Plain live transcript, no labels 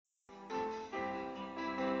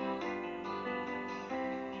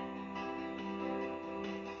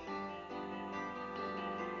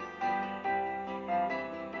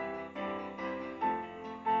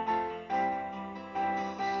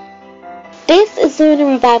This is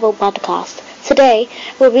Zuna Revival Podcast. Today,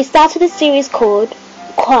 we'll be starting a series called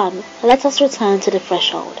Come, Let Us Return to the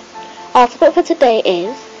Threshold. Our topic for today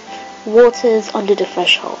is Waters Under the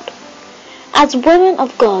Threshold. As women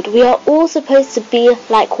of God, we are all supposed to be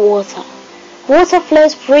like water. Water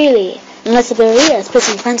flows freely unless a barrier is put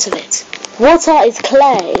in front of it. Water is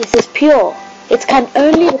clear, it is pure. It can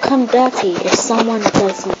only become dirty if someone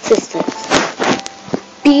does resistance.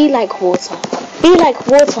 Be like water. Be like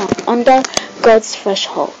water under God's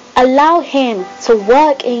threshold. Allow Him to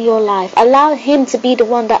work in your life. Allow Him to be the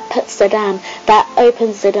one that puts the dam, that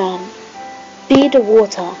opens the dam. Be the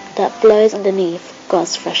water that flows underneath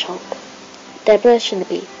God's threshold. Deborah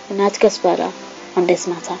Shinabi, and now to go further on this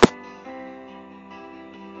matter.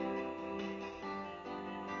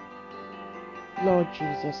 Lord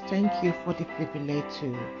Jesus, thank you for the privilege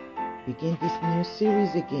to begin this new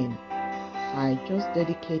series again. I just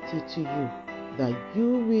dedicate it to you, that you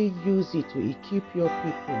will use it to equip your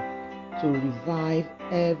people to revive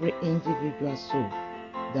every individual soul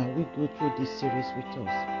that we go through this series with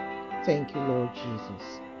us. Thank you, Lord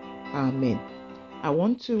Jesus. Amen. I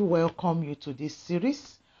want to welcome you to this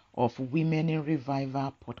series of Women in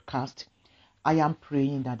Revival podcast. I am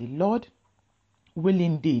praying that the Lord will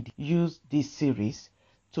indeed use this series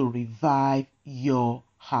to revive your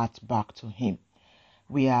heart back to Him.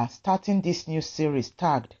 We are starting this new series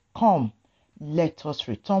tagged, Come, Let Us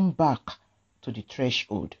Return Back to the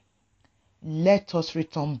Threshold. Let us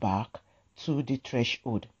return back to the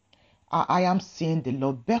threshold. I am seeing the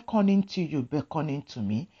Lord beckoning to you, beckoning to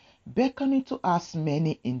me, beckoning to us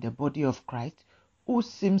many in the body of Christ who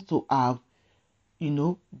seems to have,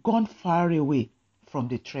 gone far away from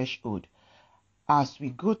the threshold. As we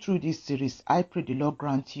go through this series, I pray the Lord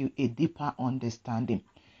grant you a deeper understanding.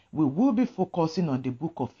 We will be focusing on the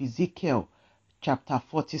book of Ezekiel, chapter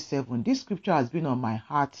 47. This scripture has been on my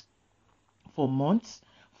heart for months,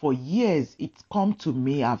 for years. It's come to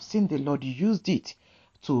me. I've seen the Lord used it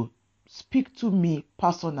to speak to me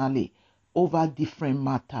personally over different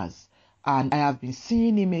matters. And I have been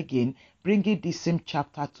seeing Him again, bringing this same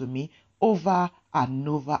chapter to me over and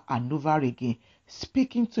over and over again,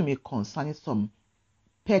 speaking to me concerning some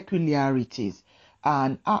peculiarities.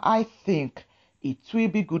 And I think it will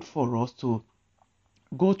be good for us to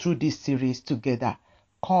go through this series together.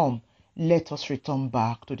 Come, let us return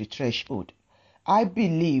back to the threshold. I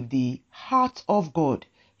believe the heart of God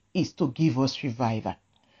is to give us revival.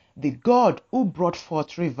 The God who brought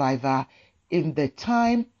forth revival in the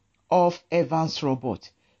time of Evans Robert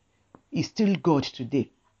is still God today.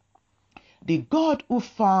 The God who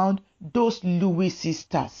found those Louis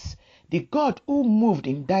sisters, the God who moved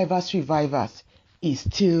in diverse revivals, is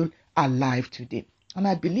still alive today. And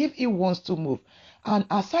I believe He wants to move. And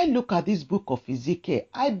as I look at this book of Ezekiel,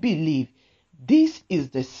 I believe this is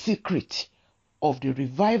the secret of the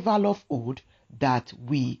revival of old that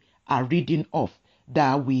we are reading of,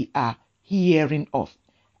 that we are hearing of.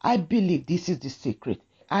 I believe this is the secret.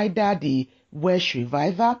 Either the Welsh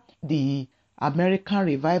revival, the American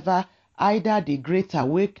revival, either the Great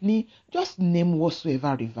Awakening, just name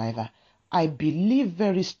whatsoever revival. I believe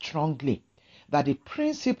very strongly that the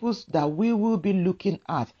principles that we will be looking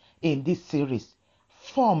at in this series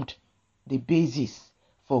formed the basis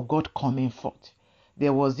for God coming forth.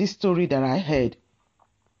 There was this story that I heard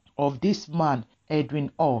of this man,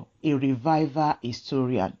 Edwin Orr, a revival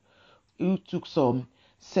historian, who took some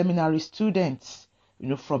seminary students,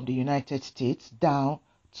 from the United States down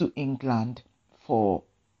to England for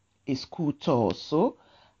a school tour or so,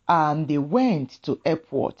 and they went to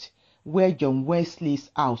Epworth, where John Wesley's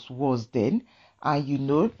house was then.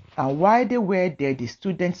 And while they were there, the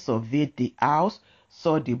students surveyed the house,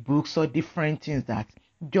 saw the books, saw different things that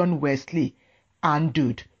John Wesley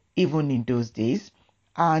handled even in those days.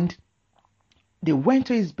 And they went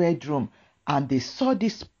to his bedroom and they saw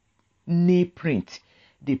this knee print,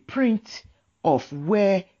 the print of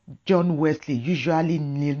where John Wesley usually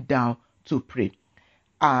kneeled down to pray.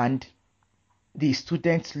 And the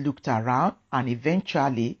students looked around, and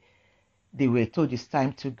eventually they were told it's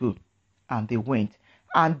time to go, and they went.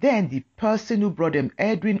 And then the person who brought them,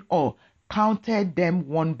 Edwin Orr, counted them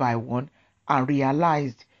one by one and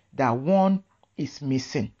realized that one is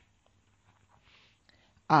missing.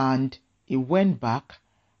 And he went back.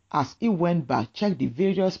 As he went back, checked the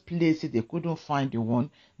various places, they couldn't find the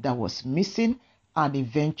one that was missing. And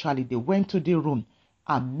eventually they went to the room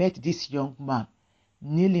and met this young man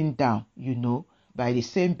kneeling down, by the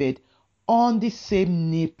same bed on the same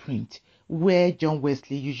knee print where John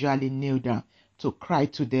Wesley usually knelt down to cry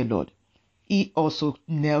to the Lord. He also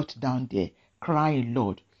knelt down there crying,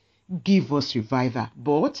 Lord, give us revival,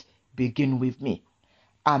 but begin with me.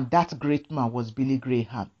 And that great man was Billy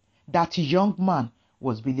Graham. That young man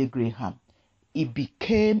was Billy Graham. He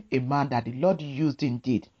became a man that the Lord used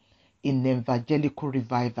indeed in evangelical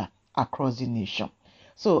revival across the nation.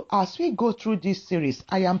 So as we go through this series,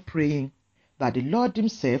 I am praying that the Lord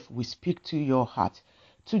himself will speak to your heart.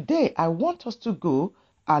 Today, I want us to go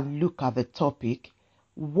and look at the topic,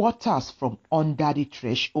 waters from under the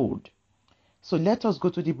threshold. So let us go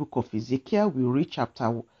to the book of Ezekiel. We'll read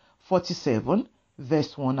chapter 47,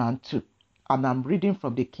 verse 1 and 2. And I'm reading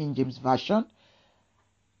from the King James Version.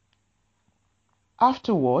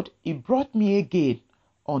 Afterward, he brought me again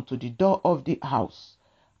unto the door of the house,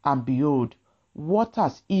 and behold,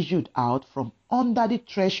 waters issued out from under the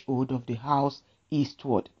threshold of the house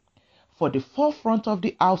eastward. For the forefront of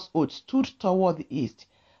the household stood toward the east,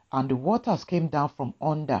 and the waters came down from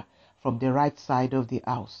under, from the right side of the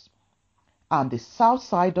house, and the south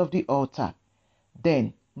side of the altar.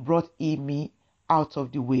 Then brought he me out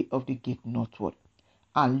of the way of the gate northward,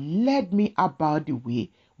 and led me about the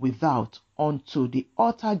way without unto the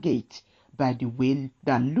altar gate by the way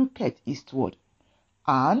that looketh eastward.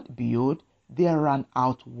 And behold, there ran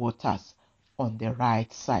out waters on the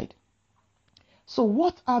right side. So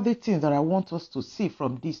what are the things that I want us to see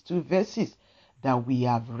from these two verses that we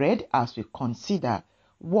have read as we consider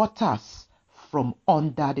waters from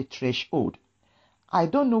under the threshold? I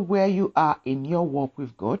don't know where you are in your walk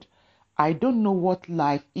with God. I don't know what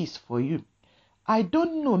life is for you. I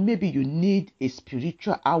don't know, maybe you need a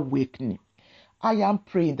spiritual awakening. I am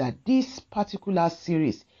praying that this particular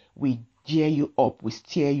series will cheer you up, will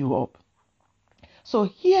stir you up. So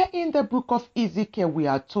here in the book of Ezekiel, we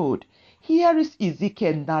are told, here is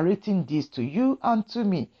Ezekiel narrating this to you and to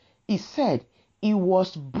me. He said, he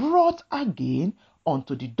was brought again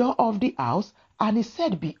unto the door of the house, and he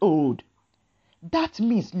said, behold. That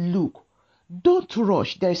means, look, don't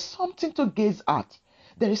rush. There is something to gaze at.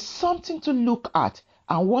 There is something to look at.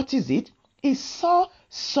 And what is it? He saw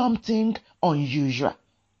something unusual.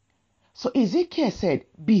 So Ezekiel said,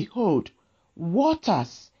 behold,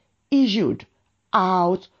 waters issued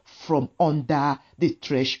out from under the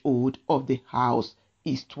threshold of the house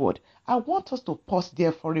eastward. I want us to pause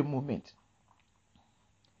there for a moment.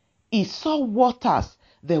 He saw waters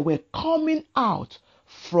that were coming out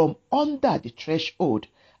from under the threshold.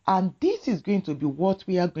 And this is going to be what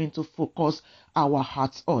we are going to focus our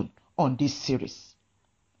hearts on this series.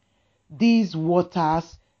 These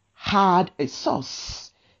waters had a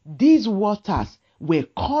source. These waters were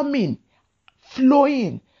coming,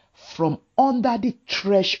 flowing from under the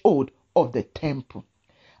threshold of the temple.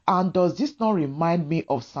 And does this not remind me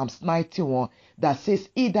of Psalms 91 that says,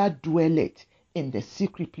 he that dwelleth in the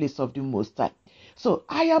secret place of the Most High? So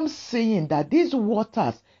I am saying that these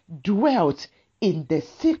waters dwelt in the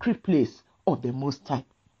secret place of the Most High.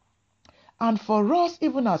 And for us,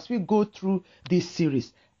 even as we go through this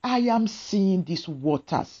series, I am seeing these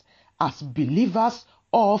waters as believers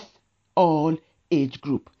of all age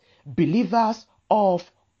group, believers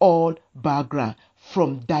of all background,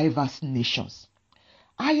 from diverse nations.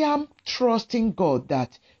 I am trusting God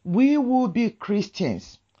that we will be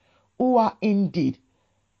Christians who are indeed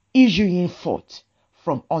issuing forth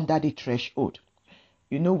from under the threshold.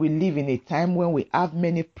 You know, we live in a time when we have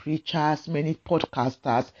many preachers, many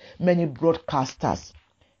podcasters, many broadcasters.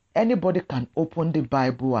 Anybody can open the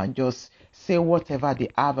Bible and just say whatever they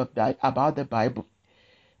have about the Bible.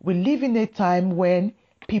 We live in a time when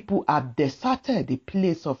people have deserted the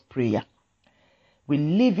place of prayer. We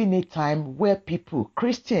live in a time where people,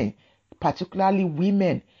 Christians, particularly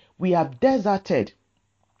women, we have deserted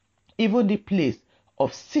even the place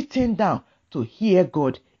of sitting down to hear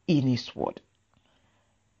God in His Word.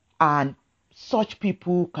 And such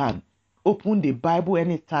people can open the Bible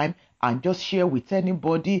anytime and just share with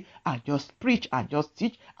anybody and just preach and just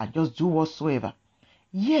teach and just do whatsoever.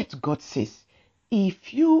 Yet God says,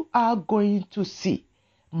 if you are going to see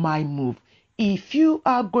my move, if you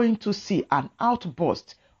are going to see an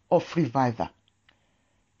outburst of revival,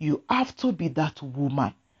 you have to be that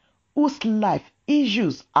woman whose life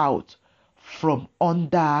issues out from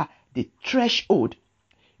under the threshold.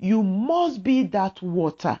 You must be that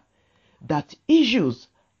water that issues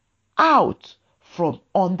out from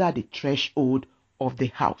under the threshold of the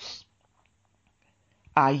house.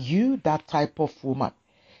 Are you that type of woman?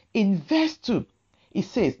 In verse 2, it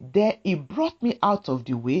says, there he brought me out of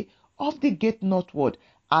the way of the gate northward,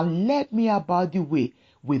 and led me about the way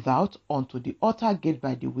without unto the altar gate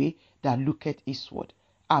by the way that looketh eastward.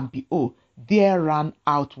 And behold, there ran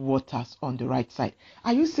out waters on the right side.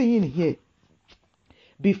 Are you seeing here?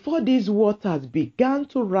 Before these waters began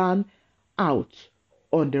to run out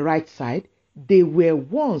on the right side, they were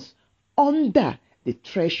once under the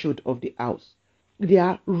threshold of the house.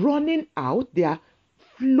 Their running out, their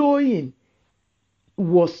flowing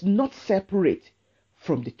was not separate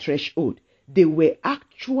from the threshold. They were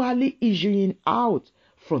actually issuing out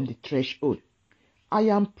from the threshold. I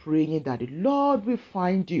am praying that the Lord will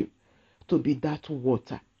find you to be that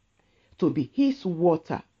water, to be his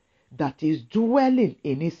water that is dwelling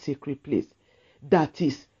in his secret place, that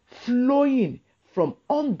is flowing from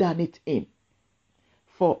underneath him.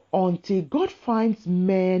 For until God finds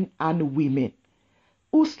men and women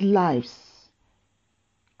whose lives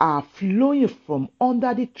are flowing from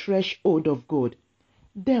under the threshold of God,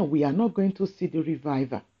 then we are not going to see the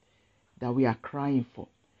revival that we are crying for.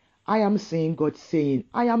 I am saying, God saying,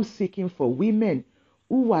 I am seeking for women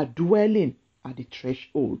who are dwelling at the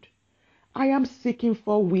threshold. I am seeking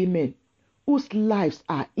for women whose lives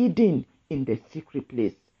are hidden in the secret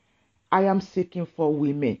place. I am seeking for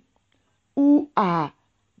women who are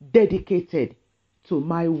dedicated to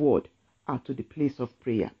my word and to the place of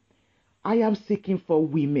prayer. I am seeking for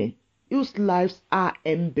women whose lives are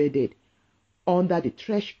embedded under the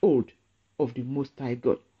threshold of the Most High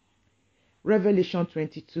God. Revelation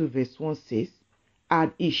 22 verse 1 says,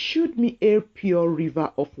 and he shewed me a pure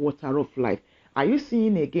river of water of life. Are you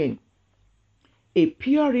seeing again? A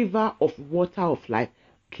pure river of water of life,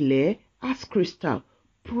 clear as crystal,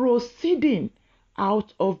 proceeding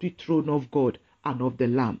out of the throne of God and of the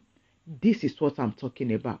Lamb. This is what I'm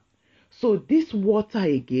talking about. So this water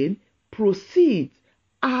again proceeds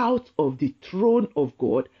out of the throne of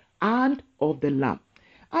God and of the Lamb.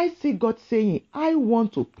 I see God saying, I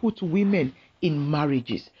want to put women in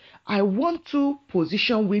marriages. I want to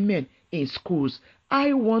position women in schools.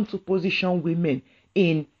 I want to position women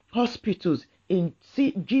in hospitals, in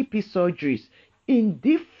GP surgeries, in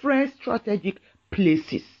different strategic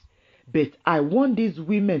places. But I want these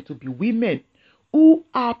women to be women who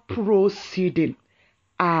are proceeding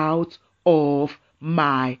out of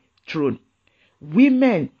my throne.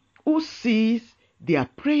 Women who sees their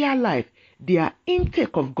prayer life, their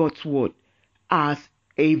intake of God's word as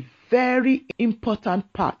a very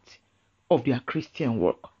important part of their Christian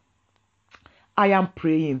work. I am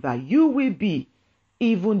praying that you will be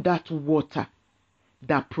even that water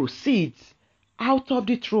that proceeds out of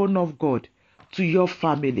the throne of God to your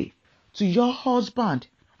family, to your husband,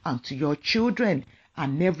 and to your children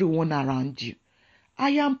and everyone around you.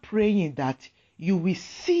 I am praying that you will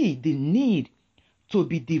see the need to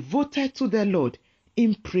be devoted to the Lord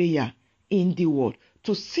in prayer, in the word,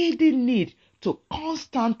 to see the need to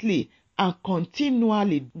constantly and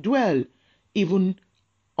continually dwell even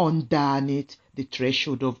underneath the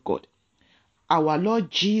threshold of God. Our Lord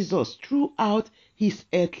Jesus, throughout his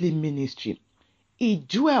earthly ministry, he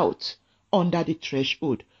dwelt under the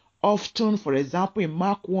threshold. Often, for example, in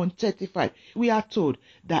Mark 1:35, we are told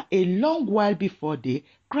that a long while before day,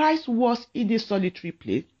 Christ was in the solitary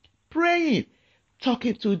place, praying,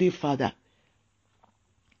 talking to the Father.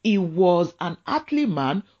 He was an earthly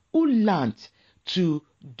man who learned to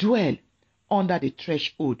dwell under the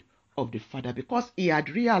threshold of the Father because he had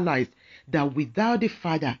realized that without the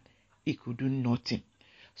Father, he could do nothing.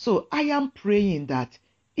 So I am praying that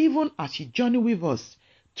even as you journey with us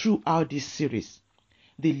throughout this series,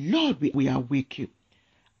 the Lord will awake you.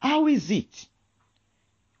 How is it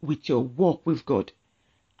with your walk with God?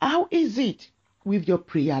 How is it with your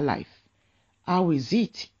prayer life? How is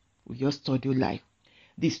it with your study life?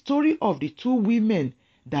 The story of the two women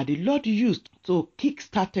that the Lord used to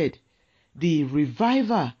kick-started the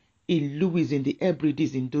revival in Lewis in the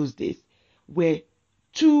Hebrides in those days were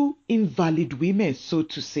two invalid women, so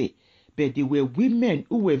to say, but they were women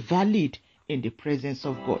who were valid in the presence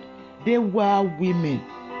of God. They were women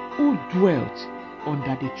who dwelt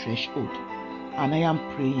under the threshold. And I am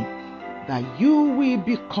praying that you will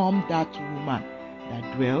become that woman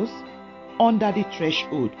that dwells under the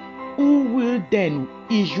threshold, who will then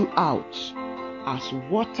issue out as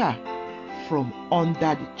water from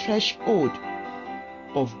under the threshold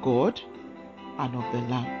of God and of the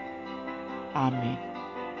Lamb. Amen.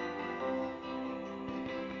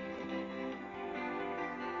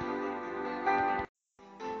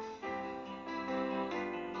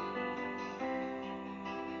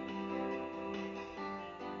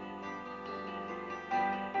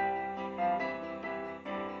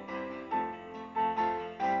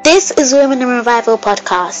 This is Women in Revival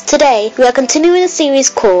podcast. Today, we are continuing a series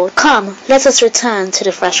called Come, Let Us Return to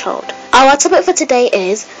the Threshold. Our topic for today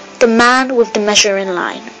is The Man with the Measuring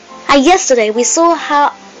Line. And yesterday, we saw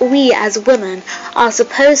how we as women are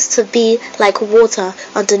supposed to be like water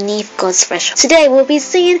underneath God's threshold. Today, we'll be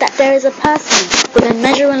seeing that there is a person with a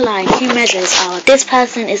measuring line who measures out. This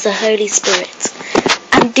person is the Holy Spirit.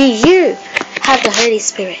 And do you have the Holy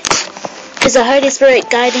Spirit. Is the Holy Spirit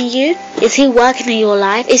guiding you? Is He working in your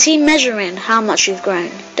life? Is He measuring how much you've grown?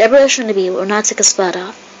 Deborah Oshunnibi will now take us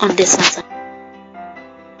further on this matter.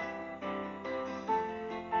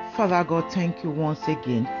 Father God, thank you once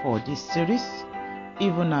again for this series.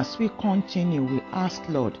 Even as we continue, we ask,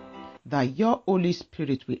 Lord, that your Holy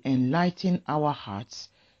Spirit will enlighten our hearts.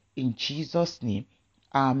 In Jesus' name,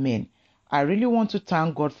 Amen. I really want to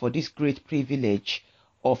thank God for this great privilege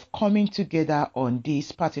of coming together on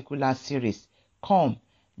this particular series. Come,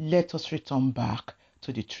 let us return back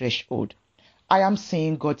to the threshold. I am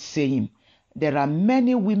saying God saying, there are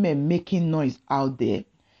many women making noise out there.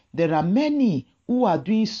 There are many who are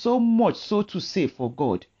doing so much, so to say, for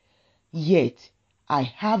God. Yet, I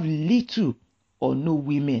have little or no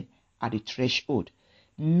women at the threshold.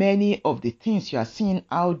 Many of the things you are seeing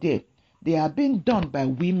out there, they are being done by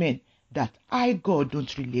women that I, God,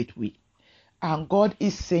 don't relate with. And God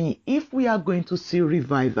is saying, if we are going to see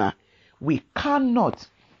revival, we cannot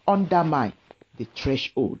undermine the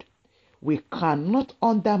threshold. We cannot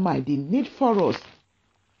undermine the need for us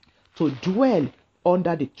to dwell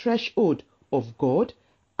under the threshold of God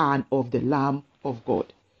and of the Lamb of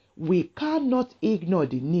God. We cannot ignore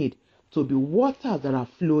the need to be waters that are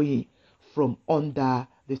flowing from under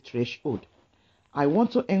the threshold. I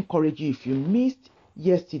want to encourage you, if you missed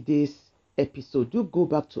yesterday's episode, do go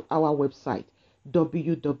back to our website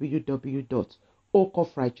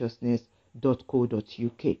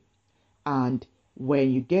www.oakofrighteousness.co.uk, and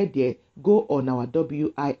when you get there, go on our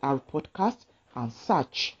WIR podcast and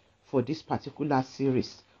search for this particular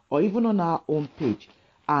series, or even on our own page.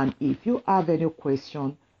 And if you have any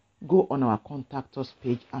question, go on our contact us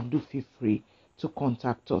page and do feel free to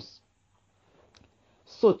contact us.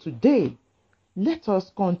 So today, let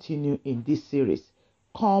us continue in this series.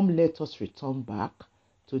 Come, let us return back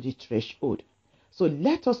to the threshold. So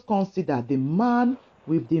let us consider the man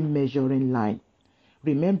with the measuring line.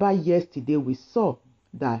 Remember yesterday we saw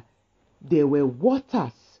that there were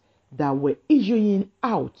waters that were issuing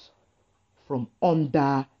out from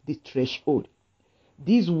under the threshold.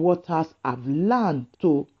 These waters have learned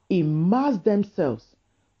to immerse themselves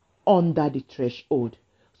under the threshold.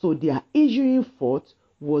 So their issuing forth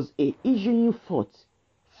was a issuing forth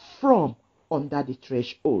from under the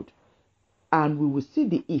threshold. And we will see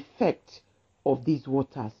the effect of these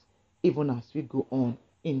waters even as we go on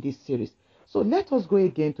in this series. So let us go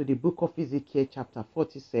again to the book of Ezekiel chapter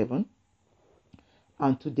 47.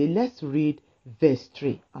 And today let's read verse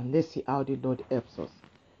 3 and let's see how the Lord helps us.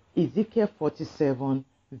 Ezekiel 47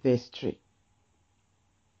 verse 3.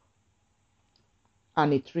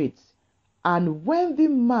 And it reads, "And when the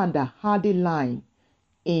man that had a line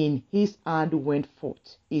in his hand went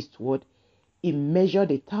forth eastward, he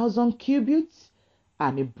measured 1,000 cubits,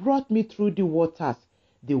 and he brought me through the waters.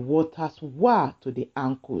 The waters were to the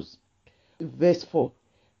ankles." Verse 4.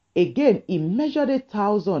 "Again he measured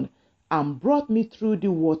 1,000 and brought me through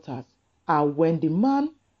the waters. And when the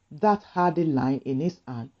man that had a line in his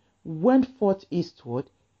hand went forth eastward,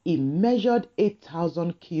 he measured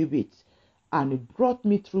 1,000 cubits, and he brought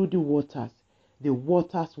me through the waters. The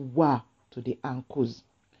waters were to the ankles."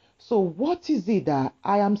 So what is it that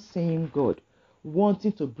I am saying God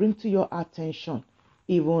wanting to bring to your attention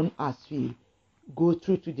even as we go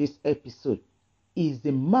through to this episode is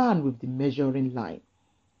the man with the measuring line.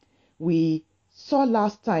 We saw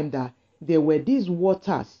last time that there were these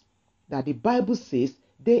waters that the Bible says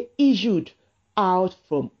they issued out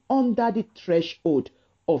from under the threshold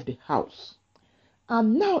of the house.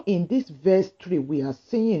 And now in this verse 3, we are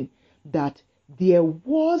saying that there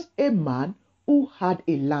was a man who had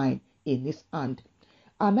a line in his hand.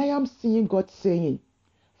 And I am seeing God saying,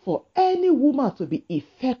 for any woman to be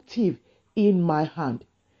effective in my hand,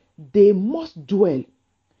 they must dwell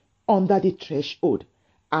under the threshold,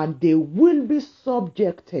 and they will be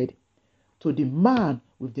subjected to the man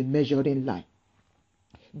with the measuring line.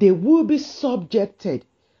 They will be subjected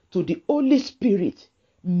to the Holy Spirit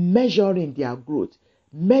measuring their growth,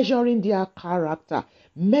 measuring their character,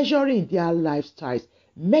 measuring their lifestyles,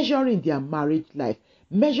 measuring their marriage life,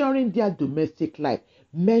 measuring their domestic life,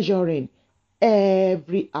 measuring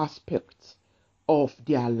every aspect of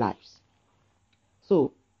their lives.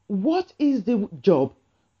 So, what is the job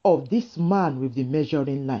of this man with the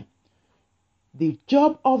measuring line? The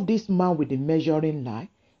job of this man with the measuring line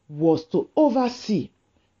was to oversee,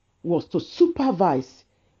 was to supervise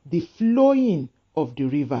the flowing of the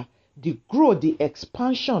river, the growth, the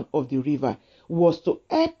expansion of the river, was to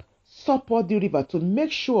help support the river, to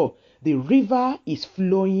make sure the river is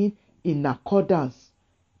flowing in accordance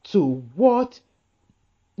to what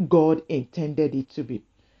God intended it to be.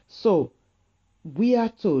 So, we are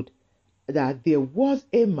told that there was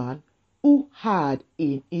a man who had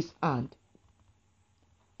in his hand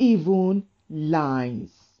even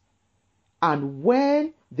lines. And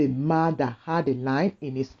when the man that had a line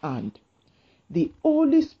in his hand, the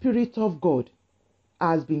Holy Spirit of God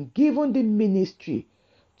has been given the ministry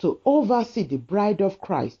to oversee the bride of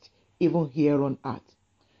Christ even here on earth.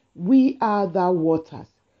 We are the waters.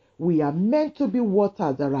 We are meant to be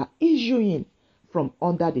waters that are issuing from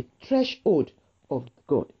under the threshold of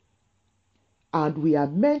God. And we are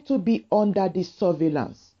meant to be under the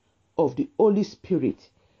surveillance of the Holy Spirit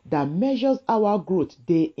that measures our growth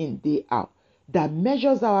day in, day out, that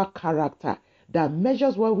measures our character, that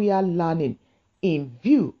measures what we are learning in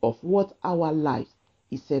view of what our life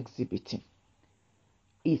is exhibiting.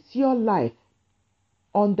 Is your life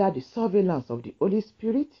under the surveillance of the Holy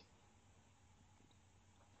Spirit?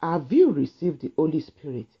 Have you received the Holy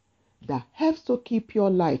Spirit that helps to keep your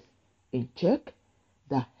life in check,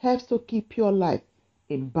 that helps to keep your life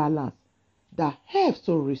in balance, that helps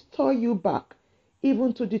to restore you back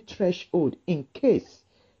even to the threshold in case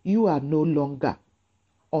you are no longer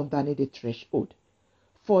underneath the threshold?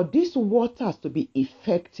 For these waters to be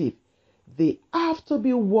effective, they have to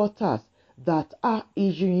be waters that are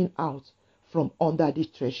issuing out from under the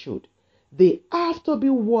threshold. They have to be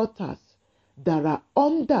waters that are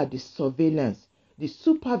under the surveillance, the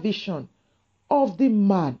supervision of the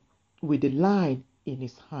man with the line in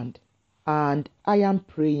his hand. And I am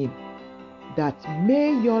praying that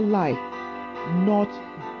may your life not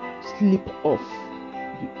slip off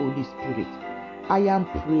the Holy Spirit. I am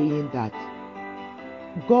praying that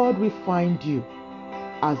God will find you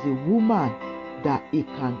as a woman that He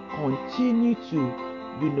can continue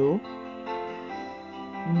to,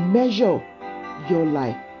 measure your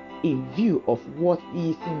life in view of what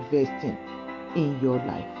He is investing in your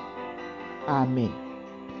life. Amen.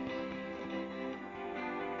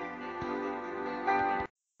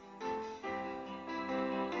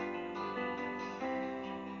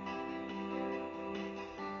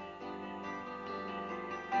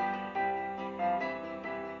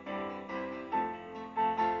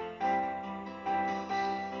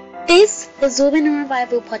 This is Women in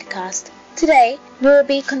Revival podcast. Today, we will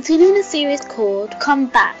be continuing a series called Come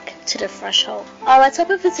Back to the Threshold. Our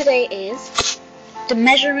topic for today is the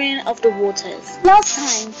measuring of the waters. Last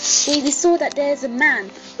time, we saw that there is a man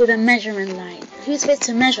with a measuring line who is supposed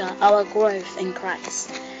to measure our growth in Christ.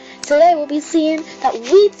 Today, we'll be seeing that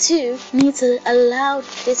we too need to allow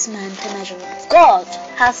this man to measure us. God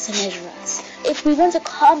has to measure us. If we want to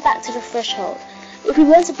come back to the threshold, if we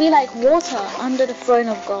want to be like water under the throne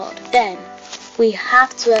of God, then we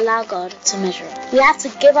have to allow God to measure us. We have to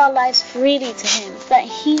give our lives freely to Him, that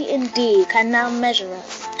He indeed can now measure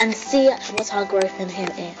us and see what our growth in Him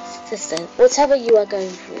is. Sisters, whatever you are going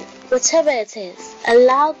through, whatever it is,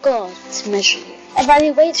 allow God to measure you.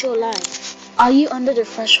 Evaluate your life. Are you under the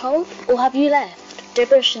threshold or have you left?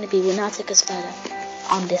 Deborah Shinabi will now take us further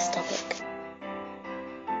on this topic.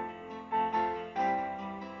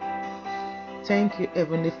 Thank you,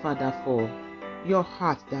 Heavenly Father, for your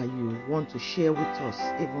heart that you want to share with us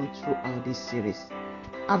even throughout this series.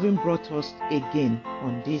 Having brought us again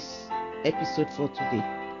on this episode for today,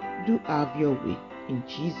 do have your way in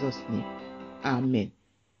Jesus' name. Amen.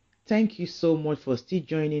 Thank you so much for still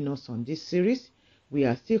joining us on this series. We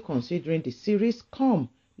are still considering the series, Come,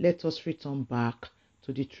 Let Us Return Back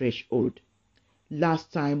to the Threshold.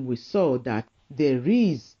 Last time we saw that there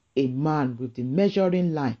is a man with the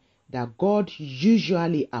measuring line that God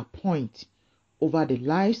usually appoints over the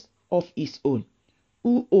lives of His own,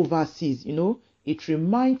 who oversees. It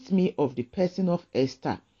reminds me of the person of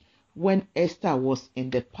Esther. When Esther was in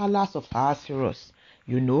the palace of Ahasuerus,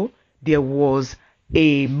 there was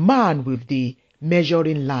a man with the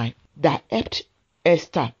measuring line that helped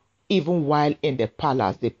Esther even while in the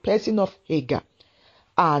palace, the person of Hagar.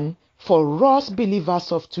 And for us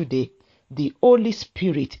believers of today, the Holy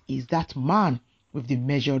Spirit is that man with the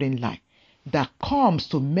measuring line that comes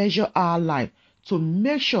to measure our life, to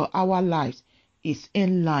make sure our lives is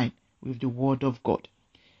in line with the Word of God.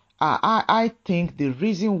 I think the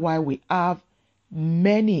reason why we have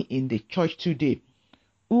many in the church today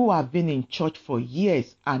who have been in church for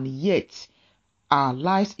years and yet our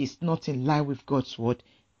lives is not in line with God's Word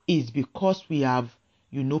is because we have,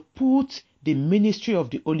 put the ministry of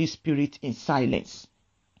the Holy Spirit in silence.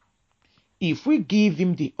 If we give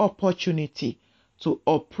Him the opportunity to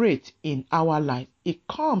operate in our life, it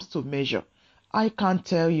comes to measure. I can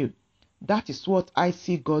tell you, that is what I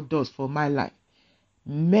see God does for my life.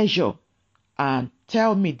 Measure and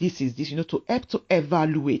tell me this is this, to help to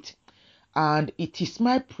evaluate. And it is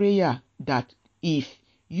my prayer that if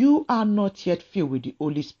you are not yet filled with the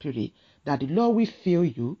Holy Spirit, that the Lord will fill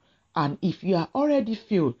you, and if you are already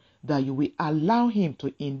filled, that you will allow him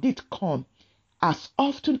to indeed come as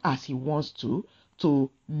often as he wants to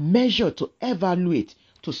measure, to evaluate,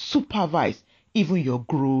 to supervise even your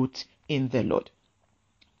growth in the Lord.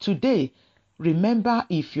 Today, remember,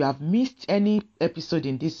 if you have missed any episode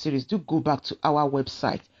in this series, do go back to our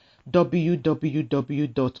website,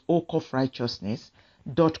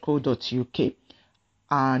 www.oakofrighteousness.co.uk,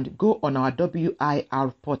 and go on our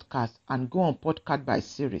WIR podcast and go on podcast by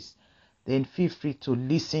series. Then feel free to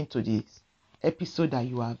listen to this episode that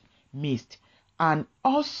you have missed. And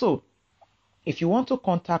also, if you want to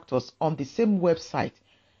contact us on the same website,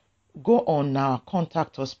 go on our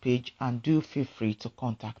contact us page and do feel free to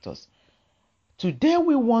contact us. Today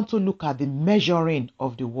we want to look at the measuring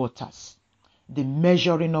of the waters. The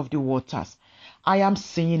measuring of the waters. I am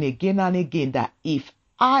saying again and again that if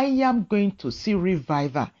I am going to see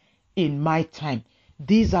revival in my time,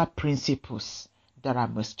 these are principles that I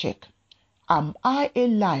must check. Am I a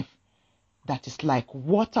life that is like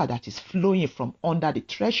water that is flowing from under the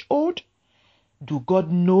threshold? Do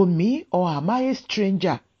God know me, or am I a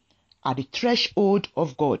stranger at the threshold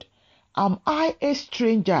of God? Am I a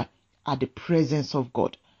stranger at the presence of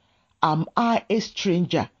God? Am I a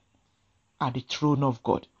stranger at the throne of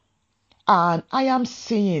God? And I am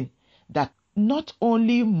saying that not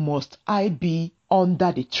only must I be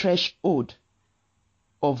under the threshold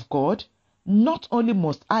of God, not only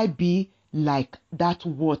must I be like that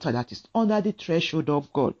water that is under the threshold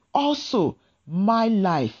of God, also my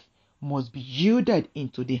life must be yielded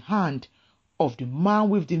into the hand of the man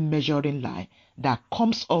with the measuring line that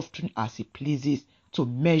comes often as he pleases to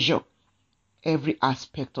measure every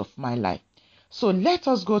aspect of my life. So let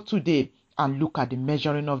us go today and look at the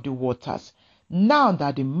measuring of the waters. Now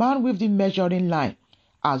that the man with the measuring line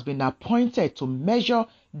has been appointed to measure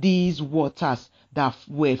these waters that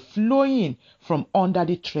were flowing from under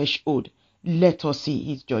the threshold, let us see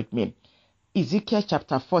his judgment. Ezekiel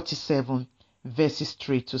chapter 47, verses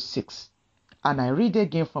 3 to 6. And I read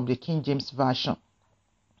again from the King James Version.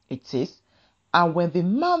 It says, "And when the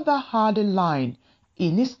man that had a line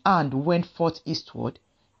in his hand went forth eastward,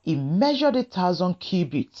 he measured 1,000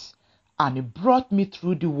 cubits, and he brought me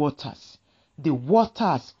through the waters. The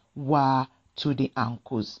waters were to the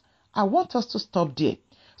ankles." I want us to stop there.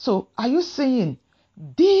 So, are you saying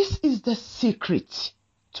this is the secret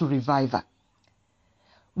to revival?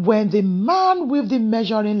 When the man with the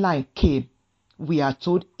measuring line came, we are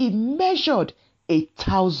told he measured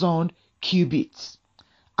 1,000 cubits.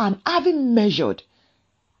 And having measured,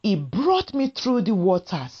 he brought me through the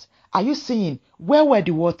waters. Are you saying, where were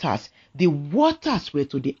the waters? The waters were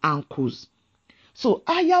to the ankles. So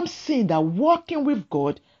I am saying that walking with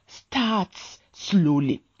God starts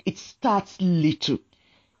slowly. It starts little.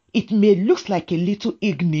 It may look like a little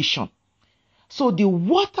ignition. So the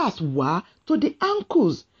waters were to the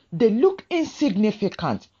ankles. They look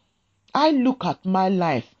insignificant. I look at my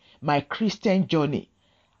life, my Christian journey.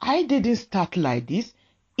 I didn't start like this.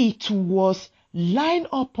 It was line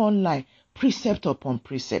upon line, precept upon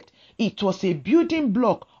precept. It was a building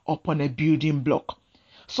block upon a building block.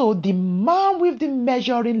 So the man with the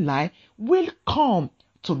measuring line will come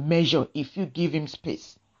to measure if you give him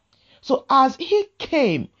space. So as he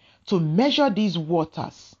came to measure these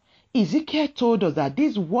waters, Ezekiel told us that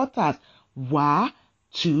these waters were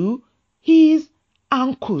to his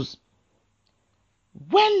ankles.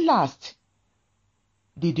 When last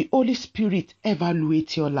did the Holy Spirit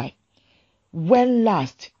evaluate your life? When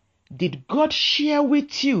last did God share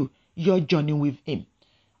with you your journey with him?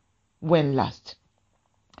 When last?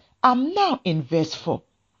 I'm now in verse 4.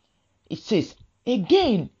 It says,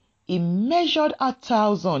 "Again, he measured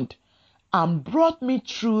 1,000 and brought me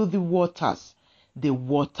through the waters. The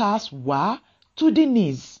waters were to the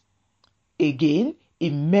knees." Again, he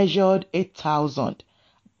measured 1,000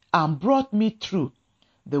 and brought me through.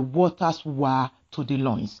 The waters were to the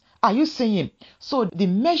loins. Are you saying? So the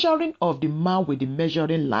measuring of the man with the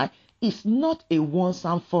measuring line is not a once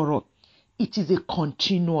and for all. It is a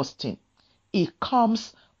continuous thing. It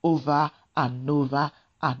comes over and over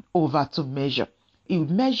and over to measure. He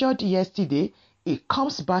measured yesterday. He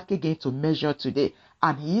comes back again to measure today.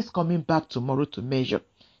 And he is coming back tomorrow to measure.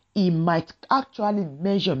 He might actually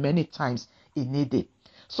measure many times in a day.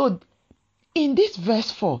 So in this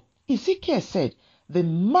verse 4, Ezekiel said, the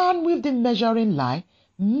man with the measuring line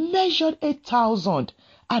measured 1,000,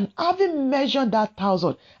 and having measured that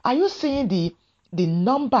 1,000, are you seeing the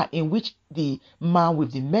number in which the man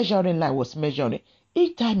with the measuring line was measuring?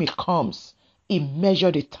 Each time he comes, he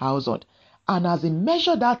measured 1,000, and as he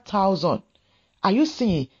measured that 1,000, are you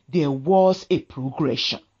seeing there was a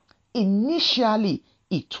progression? Initially,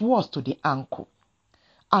 it was to the ankle.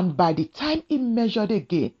 And by the time he measured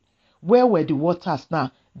again, where were the waters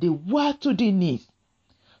now? They were to the knees.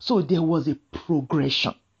 So there was a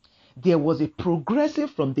progression. There was a progression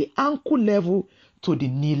from the ankle level to the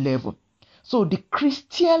knee level. So the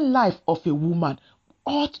Christian life of a woman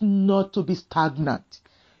ought not to be stagnant.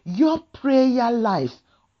 Your prayer life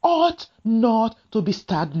ought not to be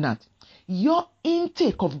stagnant. Your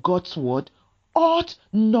intake of God's word ought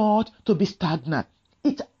not to be stagnant.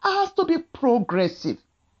 It has to be progressive.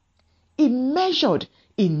 He measured.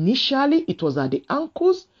 Initially, it was at the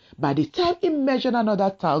ankles. By the time he measured another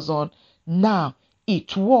 1,000, now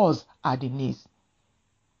it was at the knees.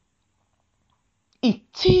 It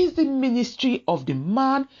is the ministry of the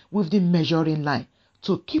man with the measuring line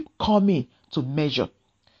to keep coming to measure,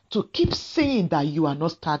 to keep saying that you are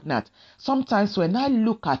not stagnant. Sometimes when I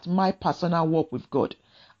look at my personal walk with God,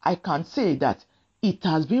 I can say that it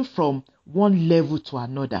has been from one level to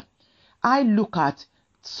another. I look at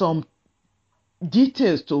some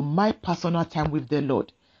details to my personal time with the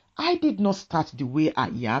Lord. I did not start the way I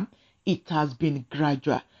am. It has been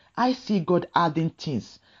gradual. I see God adding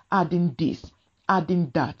things, adding this,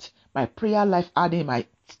 adding that. My prayer life, adding my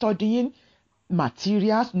studying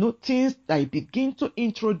materials, things that He begin to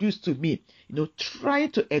introduce to me,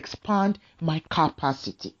 trying to expand my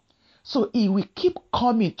capacity. So He will keep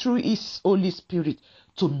coming through His Holy Spirit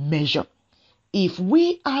to measure. If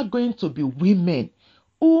we are going to be women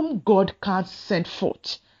whom God can send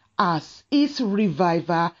forth as His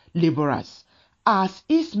revival laborers, as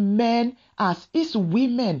His men, as His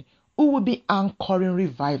women who will be anchoring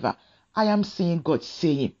revival, I am seeing God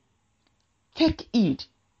saying, take heed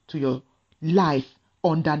to your life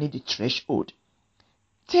underneath the threshold.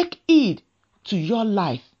 Take heed to your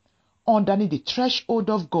life underneath the threshold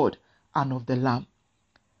of God and of the Lamb.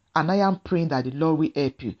 And I am praying that the Lord will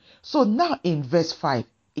help you. So now in verse 5,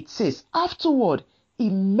 it says, afterward, He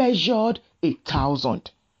measured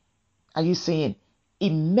 1,000. Are you saying? He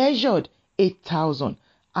measured 1,000,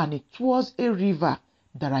 and it was a river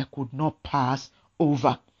that I could not pass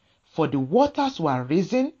over. For the waters were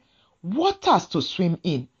risen, waters to swim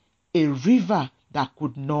in, a river that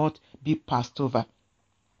could not be passed over.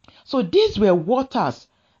 So these were waters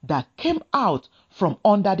that came out from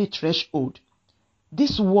under the threshold.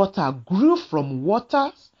 This water grew from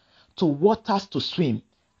waters to swim,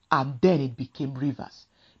 and then it became rivers.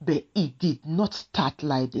 But it did not start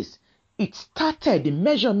like this. It started, the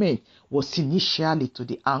measurement was initially to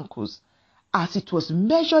the ankles. As it was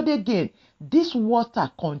measured again, this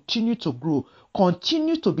water continued to grow,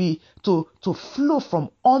 continued to flow from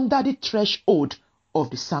under the threshold of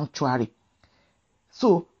the sanctuary.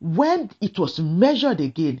 So when it was measured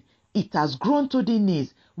again, it has grown to the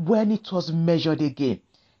knees. When it was measured again,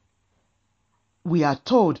 we are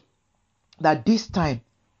told that this time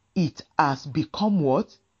it has become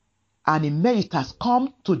what? It has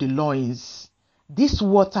come to the loins. This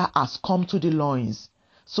water has come to the loins.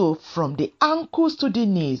 So from the ankles to the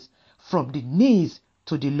knees, from the knees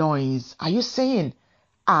to the loins. Are you saying?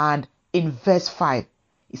 And in verse 5,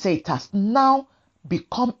 it says it has now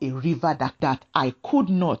become a river that I could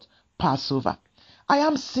not pass over. I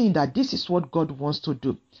am seeing that this is what God wants to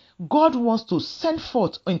do. God wants to send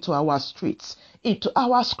forth into our streets, into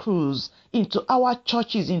our schools, into our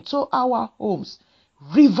churches, into our homes,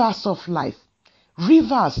 rivers of life,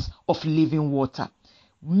 rivers of living water,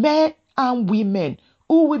 men and women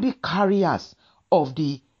who will be carriers of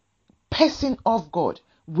the person of God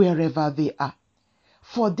wherever they are.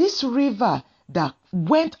 For this river that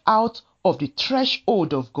went out of the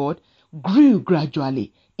threshold of God grew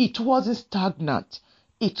gradually. It wasn't stagnant.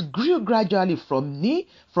 It grew gradually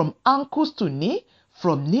from ankles to knee,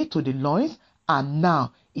 from knee to the loins, and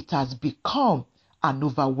now it has become an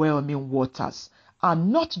overwhelming waters.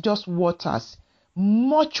 And not just waters,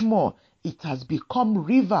 much more, it has become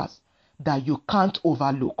rivers that you can't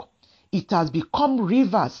overlook. It has become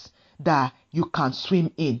rivers that you can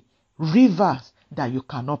swim in, rivers that you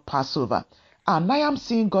cannot pass over. And I am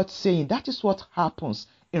seeing God saying that is what happens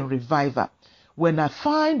in revival. When I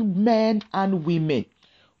find men and women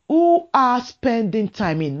who are spending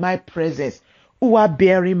time in my presence, who are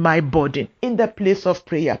bearing my burden in the place of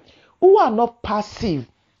prayer, who are not passive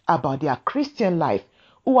about their Christian life,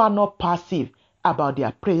 who are not passive about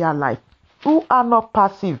their prayer life, who are not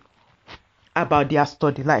passive about their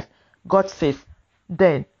study life, God says,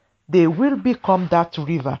 then they will become that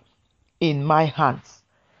river in my hands.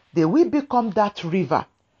 They will become that river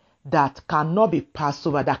that cannot be passed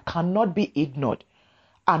over, that cannot be ignored.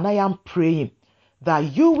 And I am praying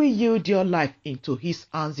that you will yield your life into His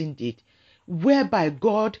hands indeed, whereby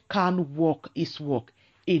God can work His work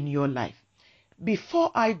in your life.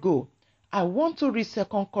 Before I go, I want to read 2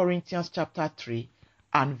 Corinthians chapter 3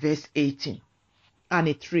 and verse 18. And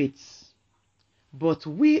it reads, "But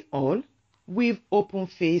we all, with open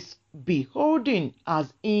face, beholding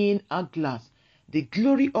as in a glass the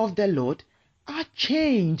glory of the Lord, are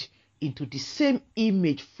changed into the same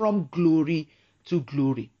image from glory to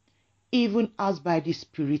glory, even as by the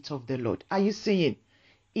Spirit of the Lord." Are you seeing?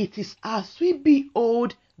 It is as we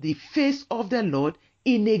behold the face of the Lord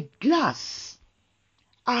in a glass,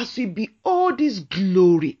 as we behold His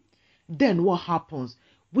glory, then what happens?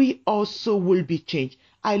 We also will be changed.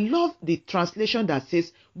 I love the translation that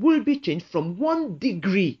says will be changed from one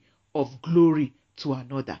degree of glory to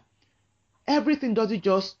another. Everything doesn't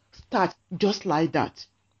just start just like that.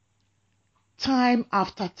 Time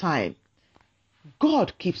after time,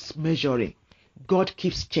 God keeps measuring, God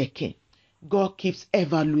keeps checking, God keeps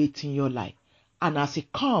evaluating your life. And as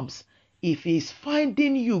it comes, if He is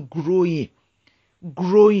finding you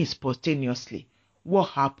growing spontaneously, what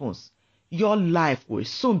happens? Your life will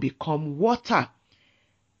soon become water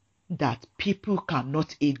that people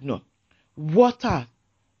cannot ignore. Water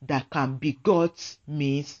that can be God's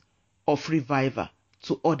means of revival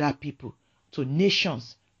to other people, to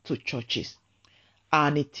nations, to churches.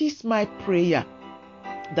 And it is my prayer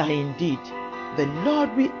that indeed the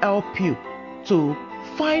Lord will help you to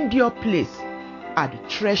find your place at the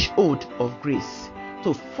threshold of grace,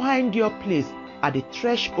 to find your place at the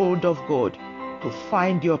threshold of God, to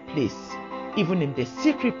find your place even in the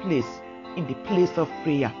secret place, in the place of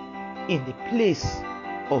prayer, in the place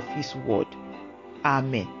of His word.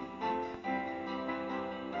 Amen.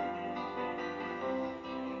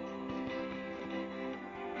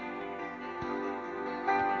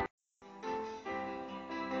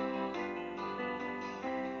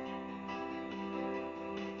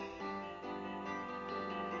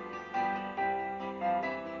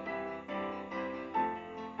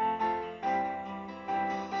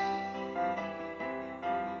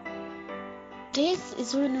 This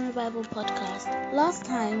is Ordinary Bible Podcast. Last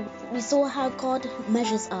time we saw how God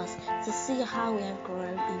measures us to see how we have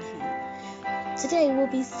grown in Him. Today we'll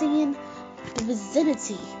be seeing the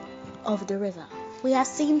vicinity of the river. We have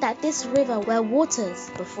seen that this river were waters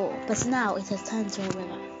before, but now it has turned to a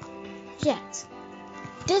river. Yet,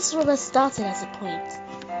 this river started as a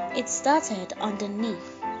point. It started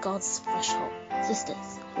underneath God's threshold.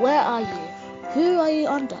 Sisters, where are you? Who are you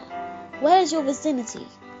under? Where is your vicinity?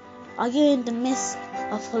 Are you in the midst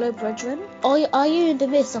of fellow brethren? Or are you in the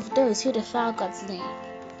midst of those who defile God's name?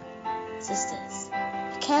 Sisters,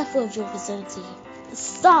 be careful of your vicinity.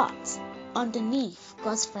 Start underneath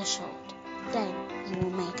God's threshold. Then you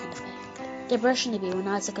will make an effect. Deborah Shinibi will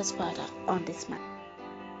now take us further on this matter.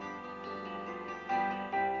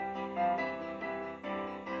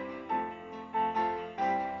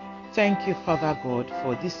 Thank you, Father God,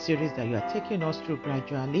 for this series that you are taking us through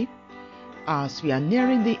gradually. As we are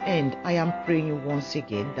nearing the end, I am praying once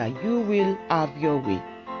again that you will have your way.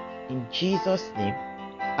 In Jesus' name,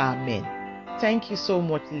 amen. Thank you so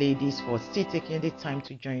much, ladies, for still taking the time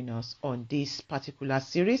to join us on this particular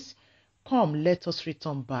series. Come, let us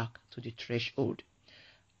return back to the threshold.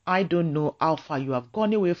 I don't know how far you have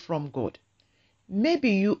gone away from God. Maybe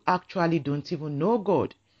you actually don't even know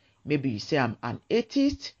God. Maybe you say, I'm an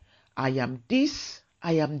atheist, I am this,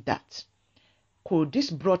 I am that. Could this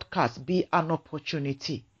broadcast be an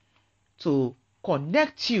opportunity to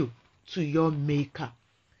connect you to your Maker,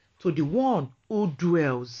 to the one who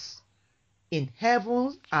dwells in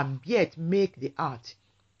heaven and yet make the earth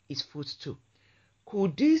his footstool?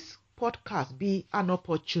 Could this podcast be an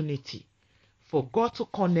opportunity for God to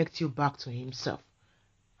connect you back to Himself?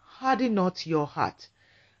 Harden not your heart.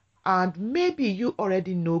 And maybe you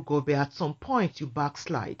already know God, but at some point you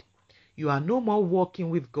backslide. You are no more walking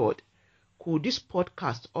with God. Could this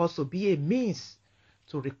podcast also be a means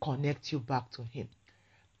to reconnect you back to Him?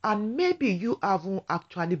 And maybe you haven't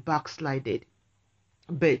actually backslided,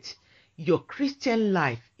 but your Christian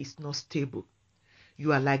life is not stable.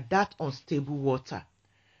 You are like that unstable water.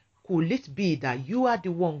 Could it be that you are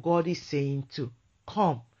the one God is saying to,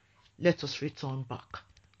 come, let us return back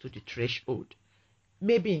to the threshold?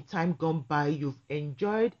 Maybe in time gone by, you've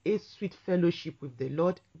enjoyed a sweet fellowship with the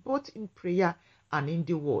Lord, both in prayer and in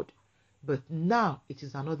the word. But now it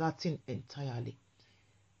is another thing entirely.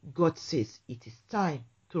 God says it is time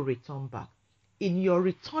to return back. In your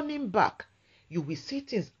returning back, you will see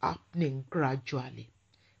things happening gradually.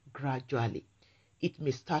 Gradually. It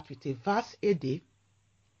may start with a verse a day.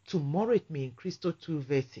 Tomorrow it may increase to 2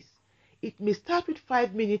 verses. It may start with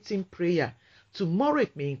 5 minutes in prayer. Tomorrow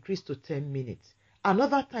it may increase to 10 minutes.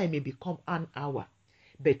 Another time may become an hour.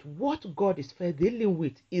 But what God is dealing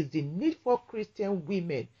with is the need for Christian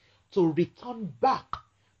women to return back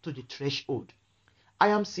to the threshold. I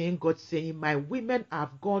am seeing God saying, my women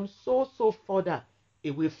have gone so further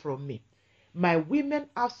away from me. My women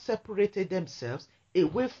have separated themselves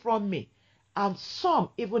away from me. And some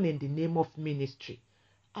even in the name of ministry.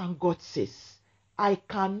 And God says, I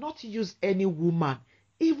cannot use any woman,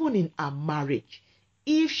 even in a marriage,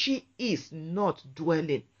 if she is not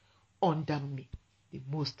dwelling under me, the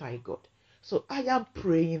Most High God. So I am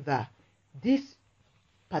praying that this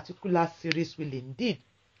particular series will indeed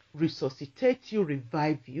resuscitate you,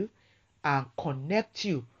 revive you, and connect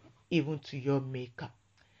you even to your Maker.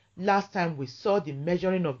 Last time we saw the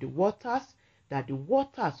measuring of the waters, that the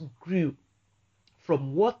waters grew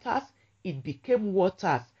from waters, it became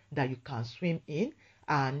waters that you can swim in,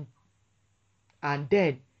 and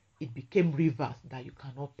then it became rivers that you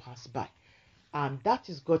cannot pass by. And that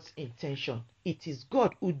is God's intention. It is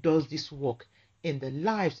God who does this work in the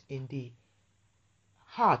lives, in the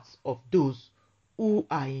hearts of those who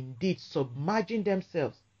are indeed submerging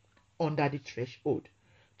themselves under the threshold.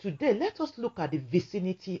 Today, let us look at the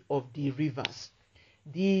vicinity of the rivers.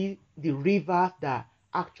 The rivers that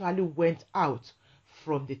actually went out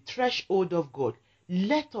from the threshold of God.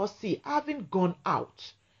 Let us see, having gone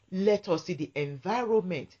out, let us see the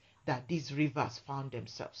environment that these rivers found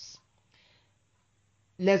themselves.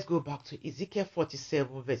 Let's go back to Ezekiel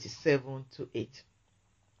 47 verses 7 to 8.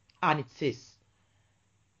 And it says,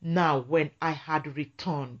 now when I had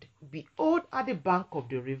returned, behold, at the bank of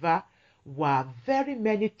the river were very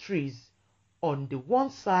many trees on the one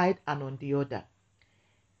side and on the other.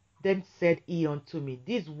 Then said he unto me,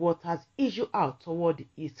 these waters issue out toward the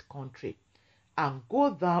east country, and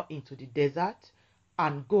go down into the desert,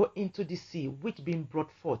 and go into the sea, which being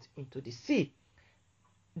brought forth into the sea,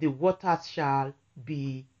 the waters shall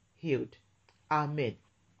be healed. Amen.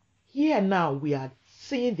 Here now we are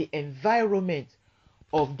seeing the environment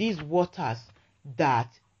of these waters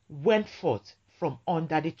that went forth from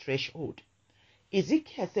under the threshold.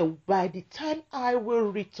 Ezekiel said, by the time I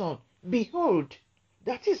will return, behold,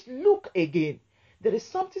 that is, look again. There is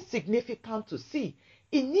something significant to see.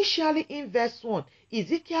 Initially in verse 1,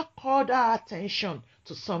 Ezekiel called our attention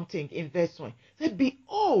to something in verse 1. He said,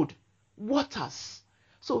 behold, waters.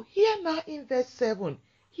 So here now in verse 7,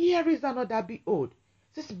 here is another behold.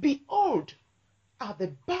 It says, behold, at the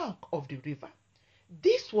bank of the river.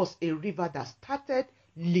 This was a river that started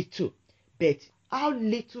little, but how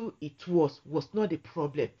little it was not the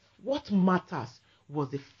problem. What matters was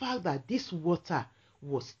the fact that this water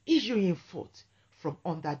was issuing forth from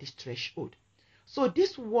under the threshold. So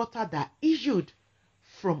this water that issued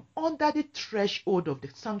from under the threshold of the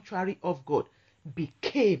sanctuary of God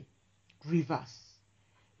became rivers.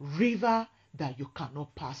 River that you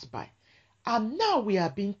cannot pass by. And now we are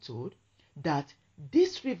being told that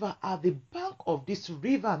this river, at the bank of this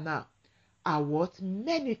river now, are what?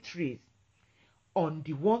 Many trees on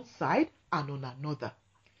the one side and on another.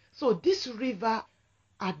 So this river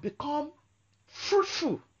had become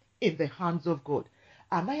fruitful in the hands of God.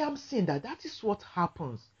 And I am saying that is what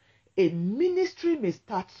happens. A ministry may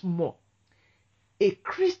start small. A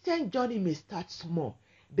Christian journey may start small.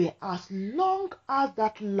 But as long as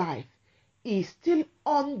that life is still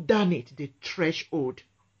underneath the threshold,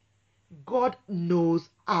 God knows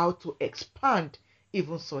how to expand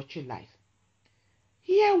even such a life.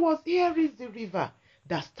 Here is the river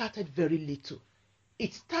that started very little.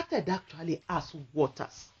 It started actually as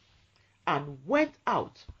waters and went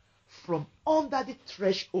out from under the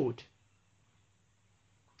threshold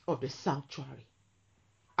of the sanctuary.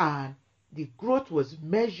 And the growth was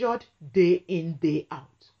measured day in, day out.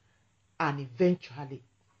 And eventually,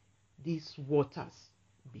 these waters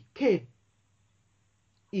became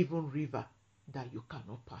even river that you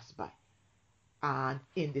cannot pass by. And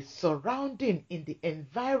in the surrounding, in the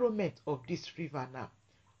environment of this river now,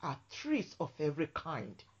 are trees of every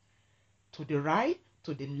kind. To the right,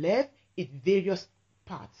 to the left, in various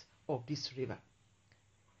parts of this river.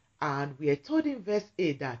 And we are told in verse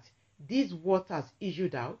 8 that these waters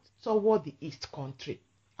issued out toward the east country.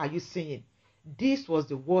 Are you seeing? This was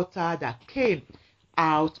the water that came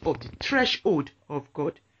out of the threshold of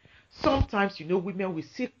God. Sometimes, women will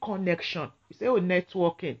see connection. We say, oh,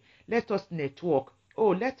 networking. Let us network. Oh,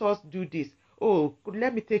 let us do this. Oh,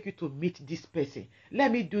 let me take you to meet this person.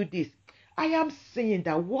 Let me do this. I am saying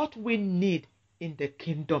that what we need in the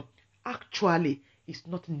kingdom actually is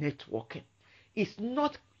not networking. It's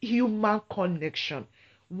not human connection.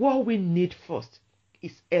 What we need first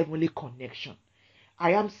is heavenly connection.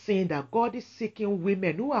 I am saying that God is seeking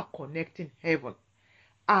women who are connecting heaven.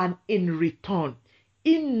 And in return,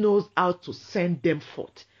 He knows how to send them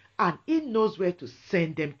forth, and he knows where to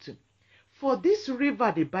send them to. For this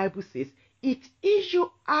river, the Bible says, it issues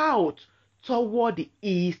out toward the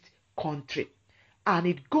east country, and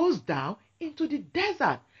it goes down into the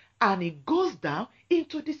desert, and it goes down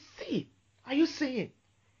into the sea. Are you seeing?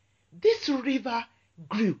 This river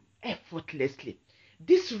grew effortlessly.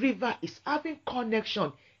 This river is having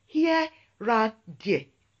connection here, and there,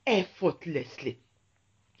 effortlessly.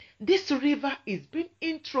 This river is being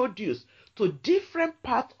introduced to different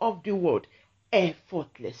parts of the world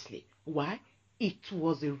effortlessly. Why? It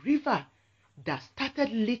was a river that started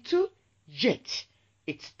little, yet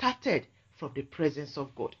it started from the presence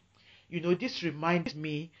of God. You know, this reminds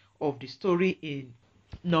me of the story in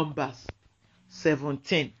Numbers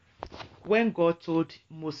 17, when God told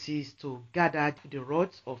Moses to gather the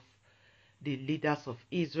rods of the leaders of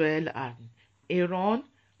Israel and Aaron,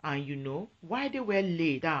 and you know, while they were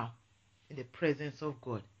laid down in the presence of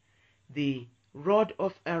God, the rod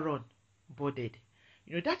of Aaron budded.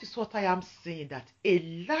 You know, that is what I am saying, that a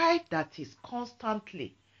life that is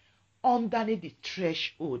constantly underneath the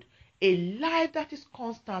threshold, a life that is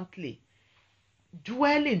constantly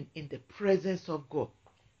dwelling in the presence of God,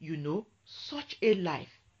 you know, such a life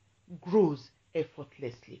grows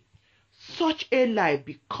effortlessly. Such a life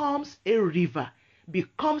becomes a river,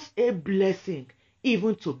 becomes a blessing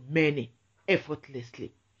even to many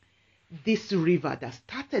effortlessly. This river that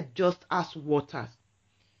started just as waters,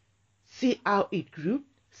 see how it grew,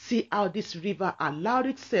 see how this river allowed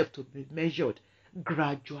itself to be measured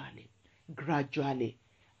gradually, gradually.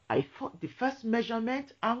 The first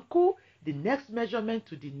measurement, ankle, the next measurement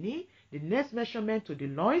to the knee, the next measurement to the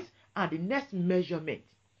loins, and the next measurement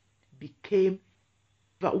became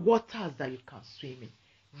the waters that you can swim in,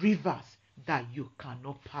 rivers that you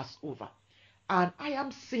cannot pass over. And I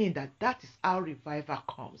am saying that that is how revival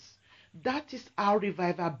comes. That is how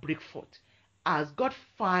revival breaks forth. As God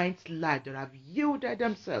finds life that have yielded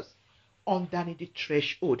themselves underneath the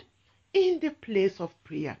threshold, in the place of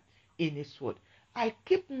prayer, in His word. I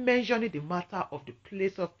keep mentioning the matter of the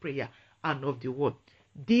place of prayer and of the word.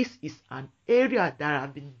 This is an area that has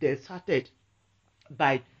been deserted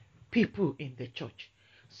by people in the church.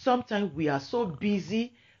 Sometimes we are so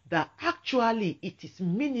busy that actually it is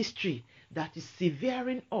ministry that is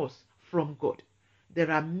severing us from God.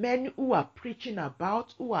 There are men who are preaching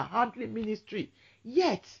about, who are handling ministry,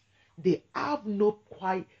 yet they have no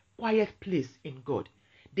quiet place in God.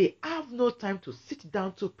 They have no time to sit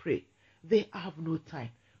down to pray. They have no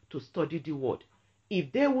time to study the word.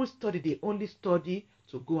 If they will study, they only study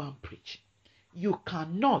to go and preach. You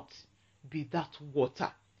cannot be that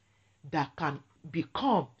water that can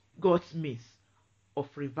become God's means of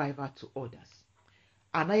revival to others.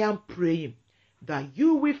 And I am praying that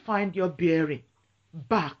you will find your bearing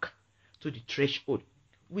back to the threshold.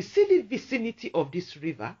 We see the vicinity of this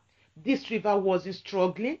river. This river wasn't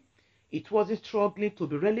struggling. It wasn't struggling to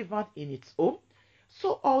be relevant in its own.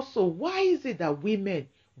 So also, why is it that women,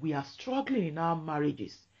 we are struggling in our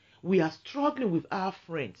marriages? We are struggling with our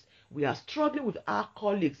friends. We are struggling with our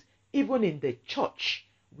colleagues. Even in the church,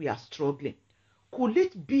 we are struggling. Could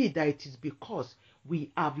it be that it is because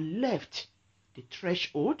we have left the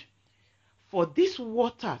threshold? For these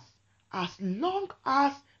waters, as long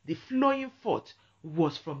as the flowing forth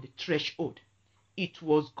was from the threshold, it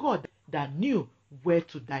was God that knew where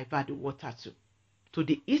to divert the water to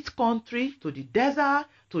the east country, to the desert,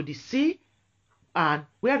 to the sea, and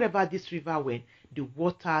wherever this river went, the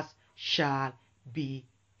waters shall be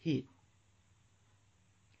healed.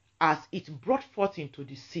 As it brought forth into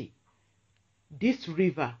the sea, this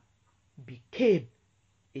river became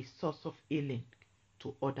a source of healing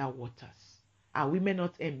to other waters. And we may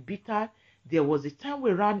not embittered. There was a time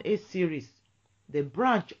we ran a series, The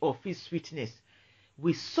Branch of His Sweetness.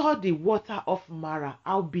 We saw the water of Mara,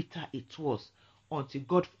 how bitter it was, until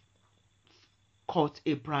God caught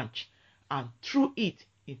a branch and threw it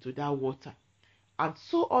into that water. And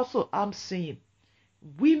so also I'm saying,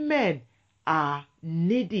 women are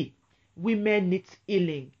needy. Women need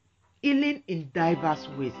healing. Healing in diverse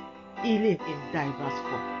ways. Healing in diverse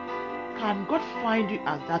forms. Can God find you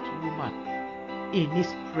as that woman in His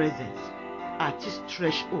presence, at His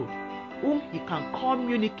threshold, whom He can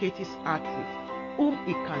communicate His heart with, whom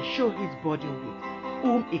He can show His body with,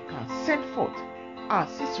 whom He can send forth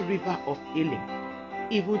as His river of healing,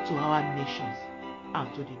 even to our nations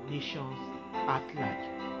and to the nations at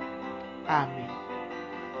large. Amen.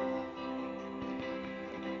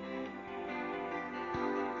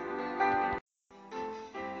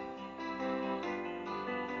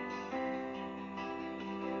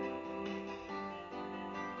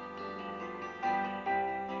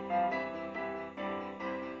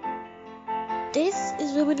 This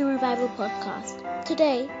is Women in Revival podcast.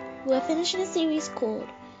 Today, we are finishing a series called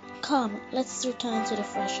Come, Let Us Return to the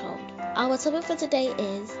Threshold. Our topic for today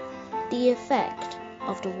is the effect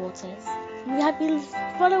of the waters. We have been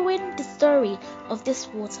following the story of this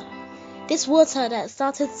water that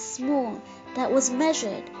started small, that was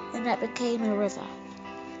measured, and that became a river.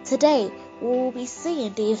 Today, we will be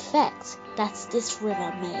seeing the effect that this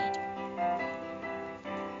river made.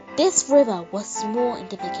 This river was small in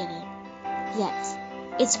the beginning, yet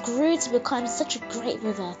it grew to become such a great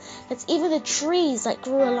river that even the trees that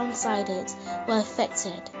grew alongside it were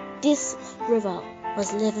affected. This river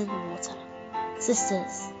was living water.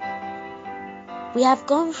 Sisters, we have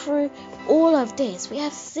gone through all of this. We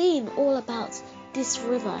have seen all about this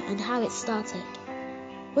river and how it started.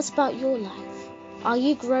 What about your life? Are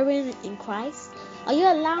you growing in Christ? Are you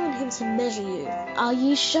allowing Him to measure you? Are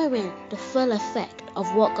you showing the full effect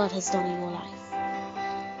of what God has done in your life?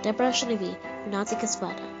 Deborah Shanivi will now take us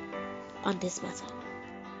further on this matter.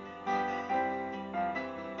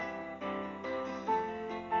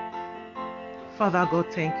 Father God,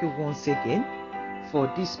 thank you once again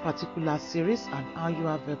for this particular series and how you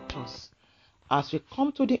have helped us. As we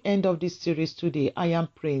come to the end of this series today, I am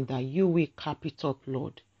praying that you will cap it up,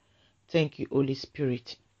 Lord. Thank you, Holy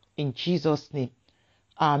Spirit. In Jesus' name,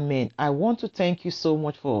 amen. I want to thank you so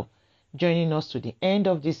much for joining us to the end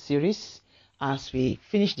of this series. As we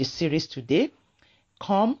finish the series today,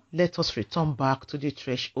 come, let us return back to the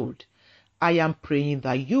threshold. I am praying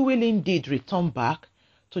that you will indeed return back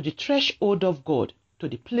to the threshold of God, to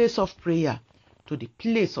the place of prayer, to the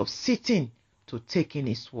place of sitting, to take in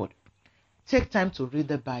His word. Take time to read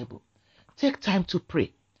the Bible. Take time to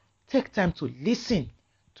pray. Take time to listen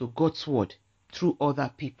to God's word through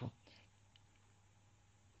other people.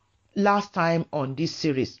 Last time on this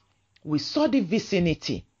series, we saw the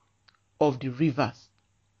vicinity of the rivers,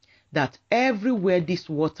 that everywhere this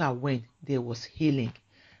water went, there was healing.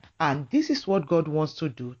 And this is what God wants to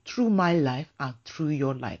do through my life and through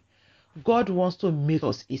your life. God wants to make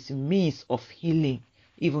us His means of healing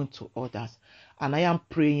even to others. And I am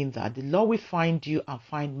praying that the Lord will find you and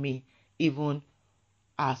find me even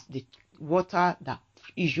as the water that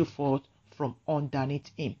issue forth from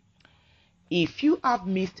underneath Him. If you have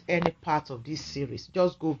missed any part of this series,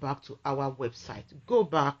 just go back to our website.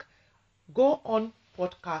 Go on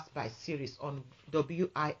podcast by series on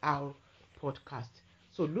WIR podcast.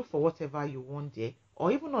 So look for whatever you want there,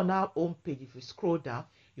 or even on our home page. If you scroll down,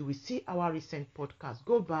 you will see our recent podcast.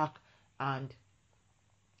 Go back and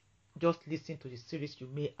just listen to the series you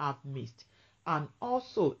may have missed. And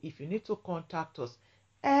also, if you need to contact us,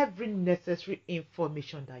 every necessary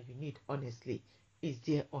information that you need, honestly, is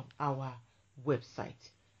there on our website.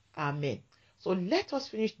 Amen. So let us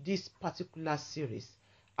finish this particular series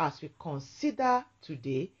as we consider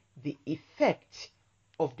today the effect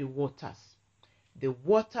of the waters. The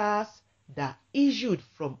waters that issued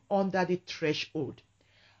from under the threshold.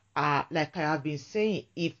 Like I have been saying,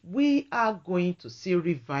 if we are going to see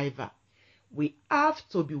revival, we have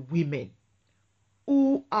to be women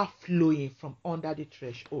who are flowing from under the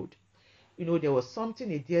threshold. You know, there was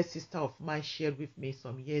something a dear sister of mine shared with me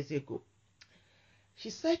some years ago. She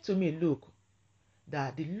said to me, look,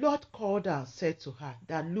 that the Lord called her and said to her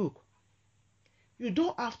that, look, you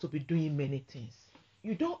don't have to be doing many things.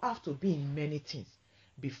 You don't have to be in many things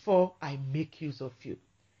before I make use of you.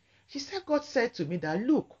 She said, God said to me that,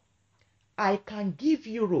 look, I can give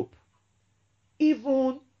you rope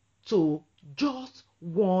even to just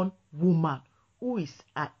one woman who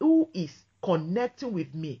is connecting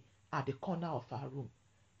with me at the corner of her room.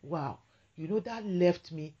 Wow. You know, that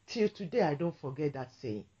left me till today. I don't forget that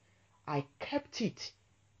saying. I kept it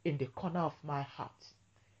in the corner of my heart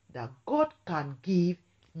that God can give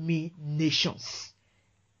me nations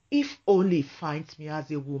if only He finds me as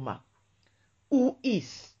a woman who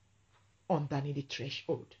is underneath the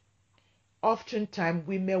threshold. Oftentimes,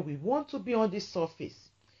 women, we want to be on the surface.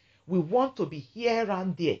 We want to be here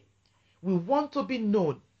and there. We want to be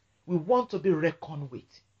known. We want to be reckoned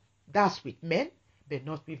with. That's with men, but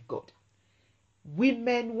not with God.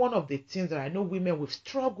 Women, one of the things that I know women we've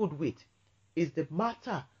struggled with is the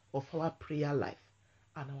matter of our prayer life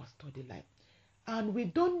and our study life. And we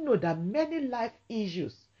don't know that many life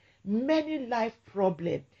issues, many life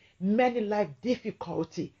problems, many life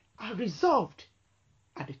difficulties are resolved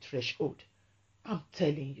at the threshold. I'm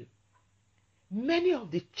telling you, many of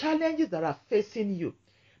the challenges that are facing you,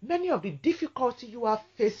 many of the difficulties you are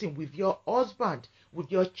facing with your husband,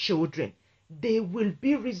 with your children, they will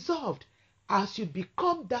be resolved as you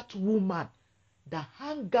become that woman that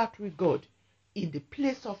hang out with God in the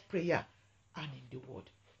place of prayer and in the word.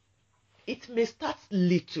 It may start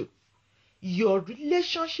little. Your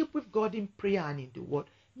relationship with God in prayer and in the word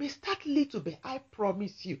may start little, but I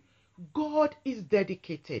promise you, God is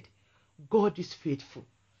dedicated. God is faithful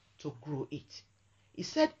to grow it. He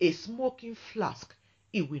said a smoking flask,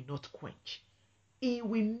 it will not quench. He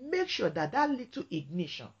will make sure that that little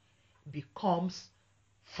ignition becomes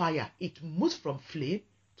fire. It moves from flame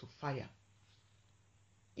to fire.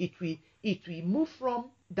 It will move from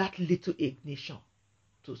that little ignition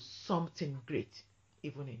to something great,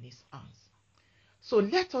 even in his hands. So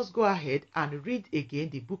let us go ahead and read again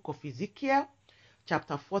the book of Ezekiel,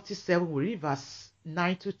 chapter 47. We read verse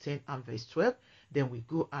 9 to 10 and verse 12. Then we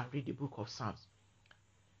go and read the book of Psalms.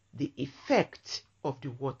 The effect of the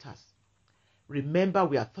waters. Remember,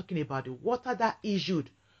 we are talking about the water that issued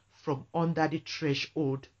from under the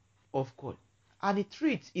threshold of God. And it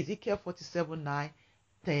reads, Ezekiel 47, 9,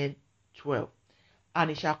 10, 12.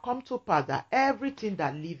 And it shall come to pass that everything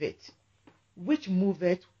that liveth, which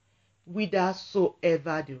moveth,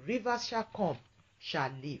 whithersoever the rivers shall come,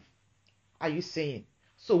 shall live. Are you saying?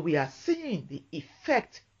 So we are seeing the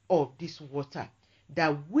effect of this water,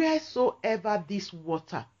 that wheresoever this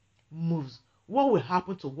water moves, what will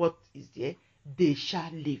happen to what is there? They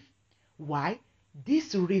shall live. Why?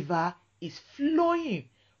 This river is flowing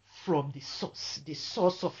from the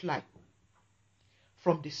source of life.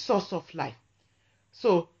 From the source of life.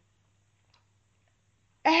 So,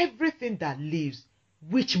 everything that lives,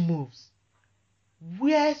 which moves,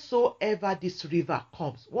 wheresoever this river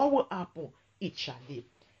comes, what will happen? It shall live.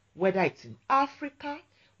 Whether it's in Africa,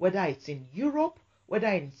 whether it's in Europe, whether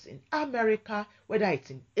it's in America, whether it's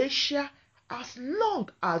in Asia, as long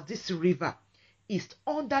as this river is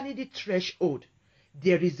underneath the threshold,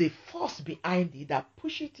 there is a force behind it that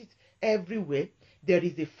pushes it everywhere. There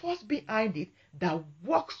is a force behind it that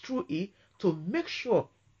works through it to make sure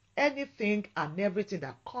anything and everything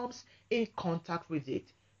that comes in contact with it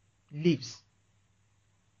lives.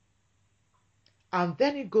 And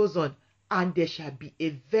then it goes on, and there shall be a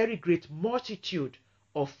very great multitude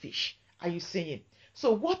of fish. Are you saying?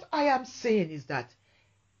 So what I am saying is that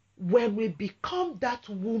when we become that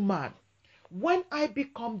woman, when I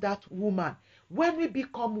become that woman, when we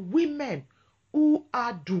become women who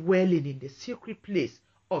are dwelling in the secret place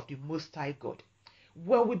of the Most High God,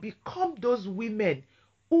 when we become those women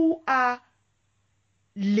who are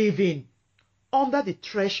living under the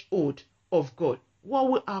threshold of God, what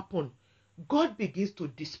will happen? God begins to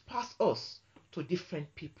disperse us to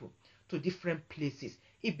different people, to different places.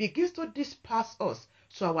 He begins to disperse us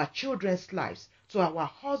to our children's lives, to our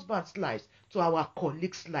husbands' lives, to our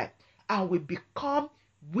colleagues' lives. And we become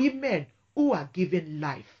women who are giving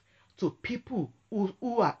life to people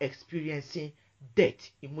who are experiencing death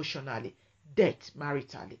emotionally, death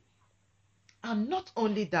maritally. And not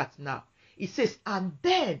only that now, it says, and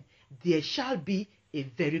then there shall be a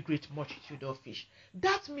very great multitude of fish.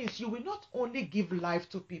 That means you will not only give life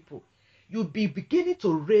to people, you'll be beginning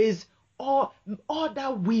to raise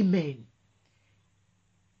other women.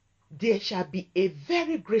 There shall be a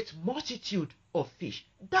very great multitude of fish.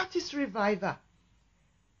 That is revival.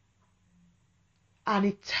 And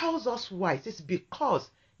it tells us why. It says, because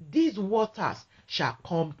these waters shall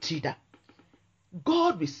come thither.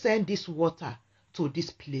 God will send this water to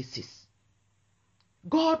these places.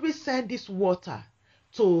 God will send this water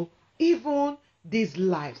to even these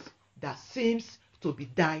lives that seems to be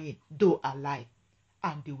dying, though alive,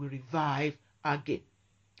 and they will revive again.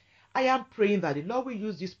 I am praying that the Lord will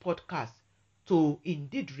use this podcast to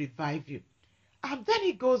indeed revive you. And then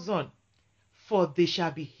it goes on, for they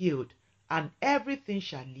shall be healed, and everything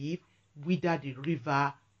shall live whither the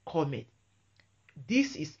river cometh.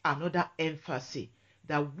 This is another emphasis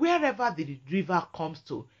that wherever the river comes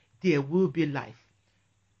to, there will be life.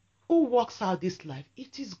 Who works out this life?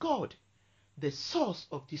 It is God, the source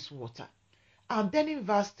of this water. And then in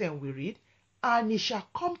verse 10 we read, and it shall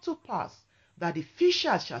come to pass that the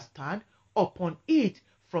fishers shall stand upon it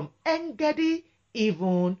from En-gedi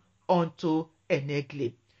even unto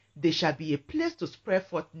En-eglaim. There shall be a place to spread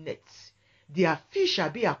forth nets. Their fish shall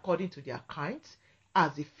be according to their kinds,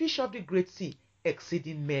 as the fish of the great sea,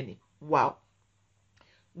 exceeding many. Wow.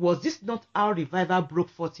 Was this not how revival broke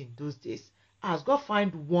forth in those days? As God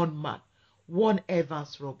find one man, one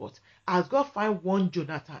Evans Robert, as God find one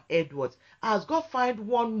Jonathan Edwards, as God find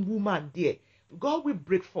one woman there, God will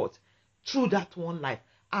break forth through that one life.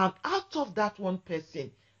 And out of that one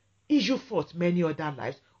person, issue forth many other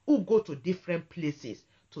lives who go to different places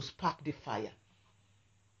to spark the fire.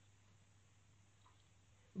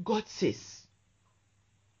 God says,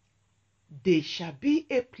 there shall be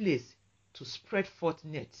a place to spread forth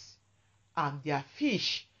nets, and their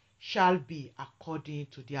fish shall be according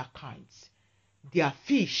to their kinds. Their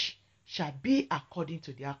fish shall be according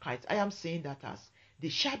to their kinds. I am saying that as they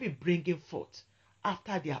shall be bringing forth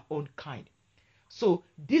after their own kind. So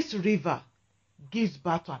this river gives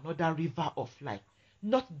birth to another river of life,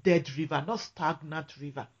 not dead river, not stagnant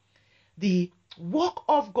river. The work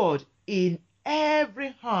of God in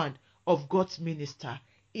every hand of God's minister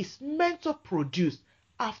is meant to produce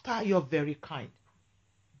after your very kind.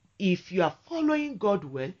 If you are following God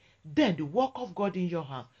well, then the work of God in your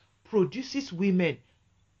hand produces women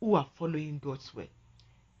who are following God's way.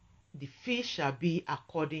 The fish shall be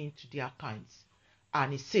according to their kinds.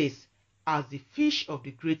 And it says, as the fish of the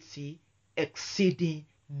great sea, exceeding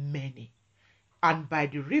many. And by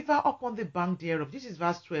the river upon the bank thereof, this is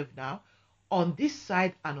verse 12 now, on this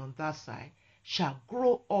side and on that side, shall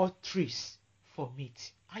grow all trees for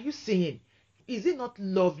meat. Are you saying, is it not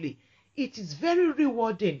lovely? It is very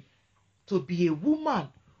rewarding to be a woman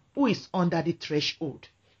who is under the threshold,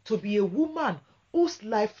 to be a woman whose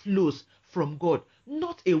life flows from God,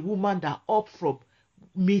 not a woman that up from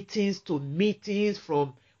meetings to meetings,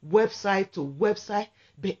 from website to website,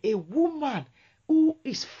 but a woman who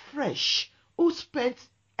is fresh, who spends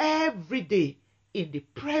every day in the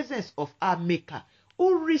presence of our Maker,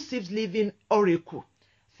 who receives living oracle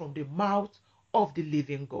from the mouth of the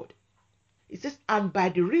living God. It says, and by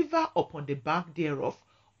the river upon the bank thereof,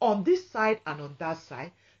 on this side and on that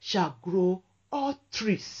side, shall grow all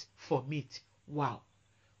trees for meat. Wow.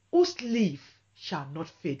 Whose leaf shall not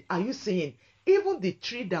fade. Are you saying, even the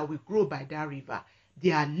tree that will grow by that river,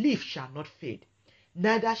 their leaf shall not fade,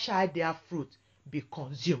 neither shall their fruit be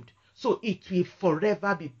consumed. So it will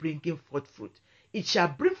forever be bringing forth fruit. It shall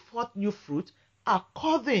bring forth new fruit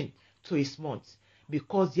according to its months,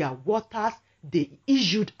 because their waters, they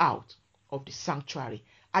issued out of the sanctuary.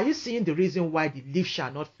 Are you seeing the reason why the leaf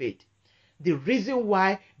shall not fade? The reason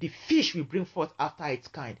why the fish will bring forth after its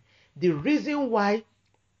kind. The reason why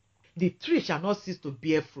the tree shall not cease to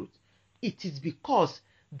bear fruit. It is because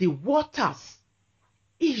the waters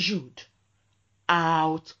issued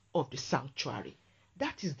out of the sanctuary.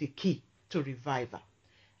 That is the key to revival.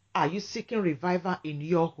 Are you seeking revival in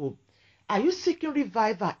your home? Are you seeking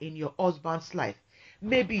revival in your husband's life?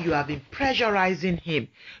 Maybe you have been pressurizing him.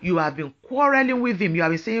 You have been quarreling with him. You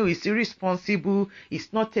have been saying, oh, he's irresponsible.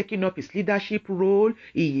 He's not taking up his leadership role.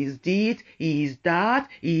 He is this. He is that.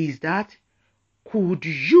 He is that. Could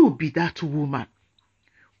you be that woman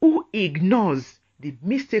who ignores the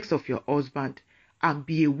mistakes of your husband and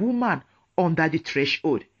be a woman under the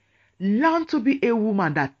threshold? Learn to be a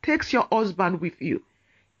woman that takes your husband with you,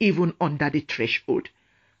 even under the threshold.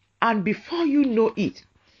 And before you know it,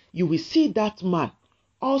 you will see that man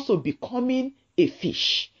also becoming a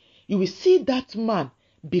fish. You will see that man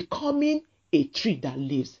becoming a tree that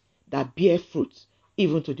lives, that bears fruit,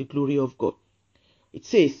 even to the glory of God. It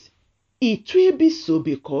says, it will be so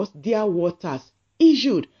because their waters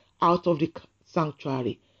issued out of the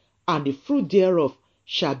sanctuary, and the fruit thereof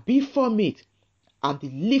shall be for meat, and the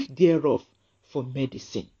leaf thereof for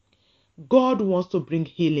medicine. God wants to bring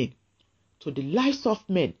healing to the lives of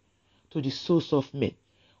men, to the souls of men.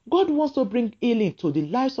 God wants to bring healing to the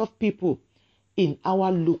lives of people in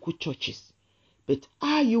our local churches. But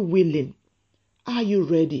are you willing? Are you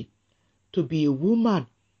ready to be a woman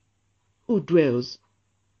who dwells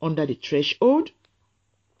under the threshold?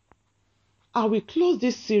 I will close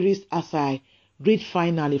this series as I read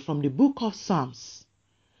finally from the book of Psalms.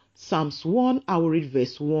 Psalms 1, I will read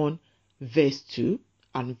verse 1, verse 2,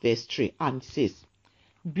 and verse 3. And it says,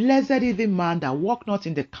 blessed is the man that walk not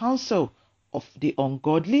in the counsel of the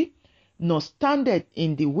ungodly, nor standeth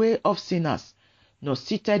in the way of sinners, nor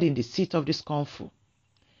seated in the seat of the scornful.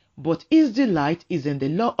 But his delight is in the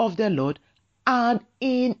law of the Lord, and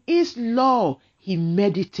in his law he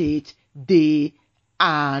meditates day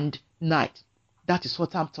and night. That is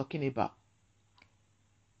what I'm talking about.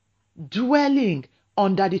 Dwelling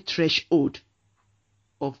under the threshold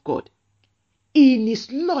of God. In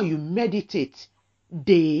his law you meditate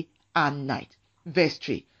day and night. Verse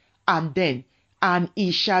 3. And then, and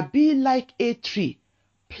he shall be like a tree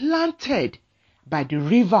planted by the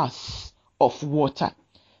rivers of water,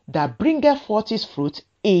 that bringeth forth his fruit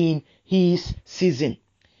in his season.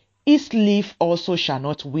 His leaf also shall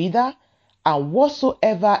not wither, and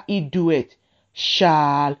whatsoever he doeth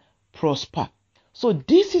shall prosper. So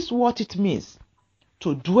this is what it means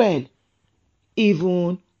to dwell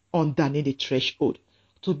even underneath the threshold.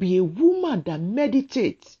 To be a woman that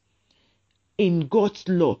meditates in God's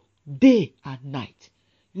law day and night.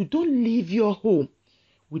 You don't leave your home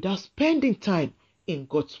without spending time in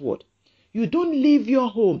God's word. You don't leave your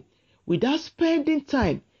home without spending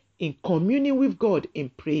time in communing with God in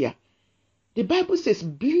prayer. The Bible says,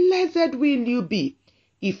 blessed will you be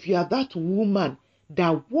if you are that woman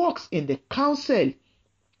that walks in the counsel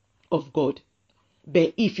of God.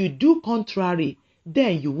 But if you do contrary,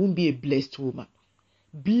 then you won't be a blessed woman.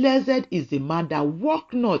 Blessed is the man that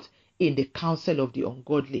walk not in the counsel of the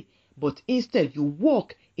ungodly, but instead you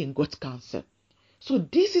walk in God's counsel. So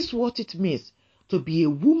this is what it means to be a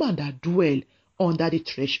woman that dwell under the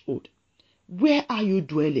threshold. Where are you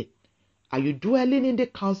dwelling? Are you dwelling in the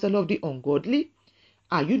counsel of the ungodly?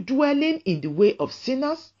 Are you dwelling in the way of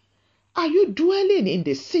sinners? Are you dwelling in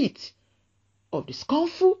the seat of the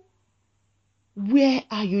scornful? Where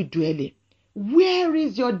are you dwelling? Where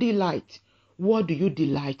is your delight? What do you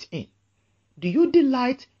delight in? Do you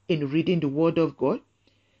delight in reading the Word of God?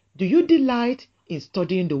 Do you delight in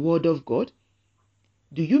studying the Word of God?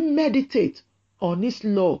 Do you meditate on His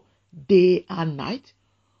law day and night?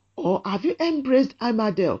 Or have you embraced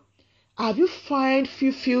Amadel? Have you found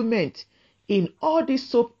fulfillment in all these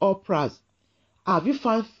soap operas? Have you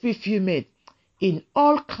found fulfillment in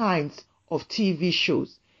all kinds of TV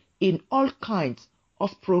shows, in all kinds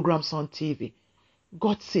of programs on TV?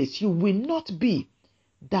 God says you will not be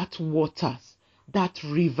that waters, that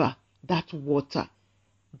river, that water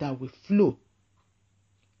that will flow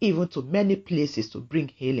even to many places to bring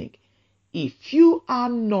healing if you are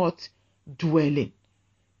not dwelling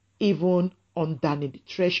even underneath the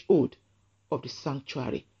threshold of the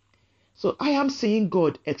sanctuary. So I am seeing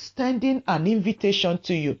God extending an invitation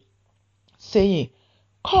to you, saying,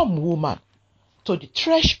 come woman, to the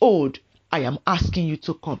threshold I am asking you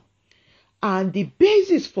to come. And the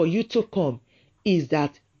basis for you to come is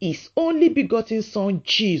that His only begotten Son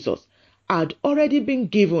Jesus had already been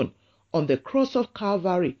given on the cross of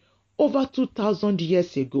Calvary over 2,000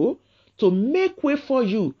 years ago to make way for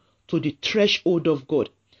you to the threshold of God.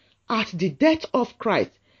 At the death of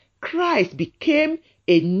Christ, Christ became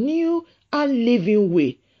a new and living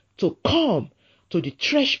way to come to the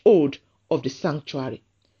threshold of the sanctuary.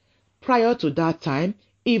 Prior to that time,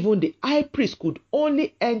 even the high priest could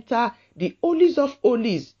only enter the holies of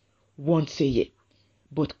holies once a year.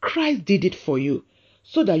 But Christ did it for you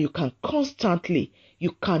so that you can constantly,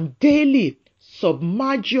 you can daily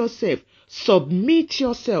submerge yourself, submit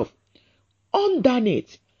yourself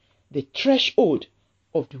underneath the threshold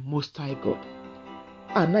of the Most High God.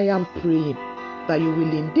 And I am praying that you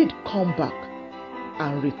will indeed come back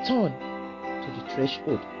and return to the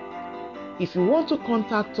threshold. If you want to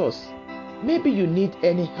contact us, maybe you need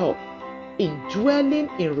any help in dwelling,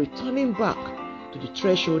 in returning back to the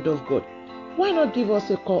threshold of God, why not give us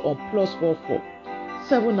a call on +44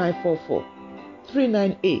 7944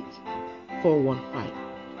 398 415.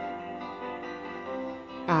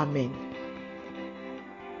 Amen.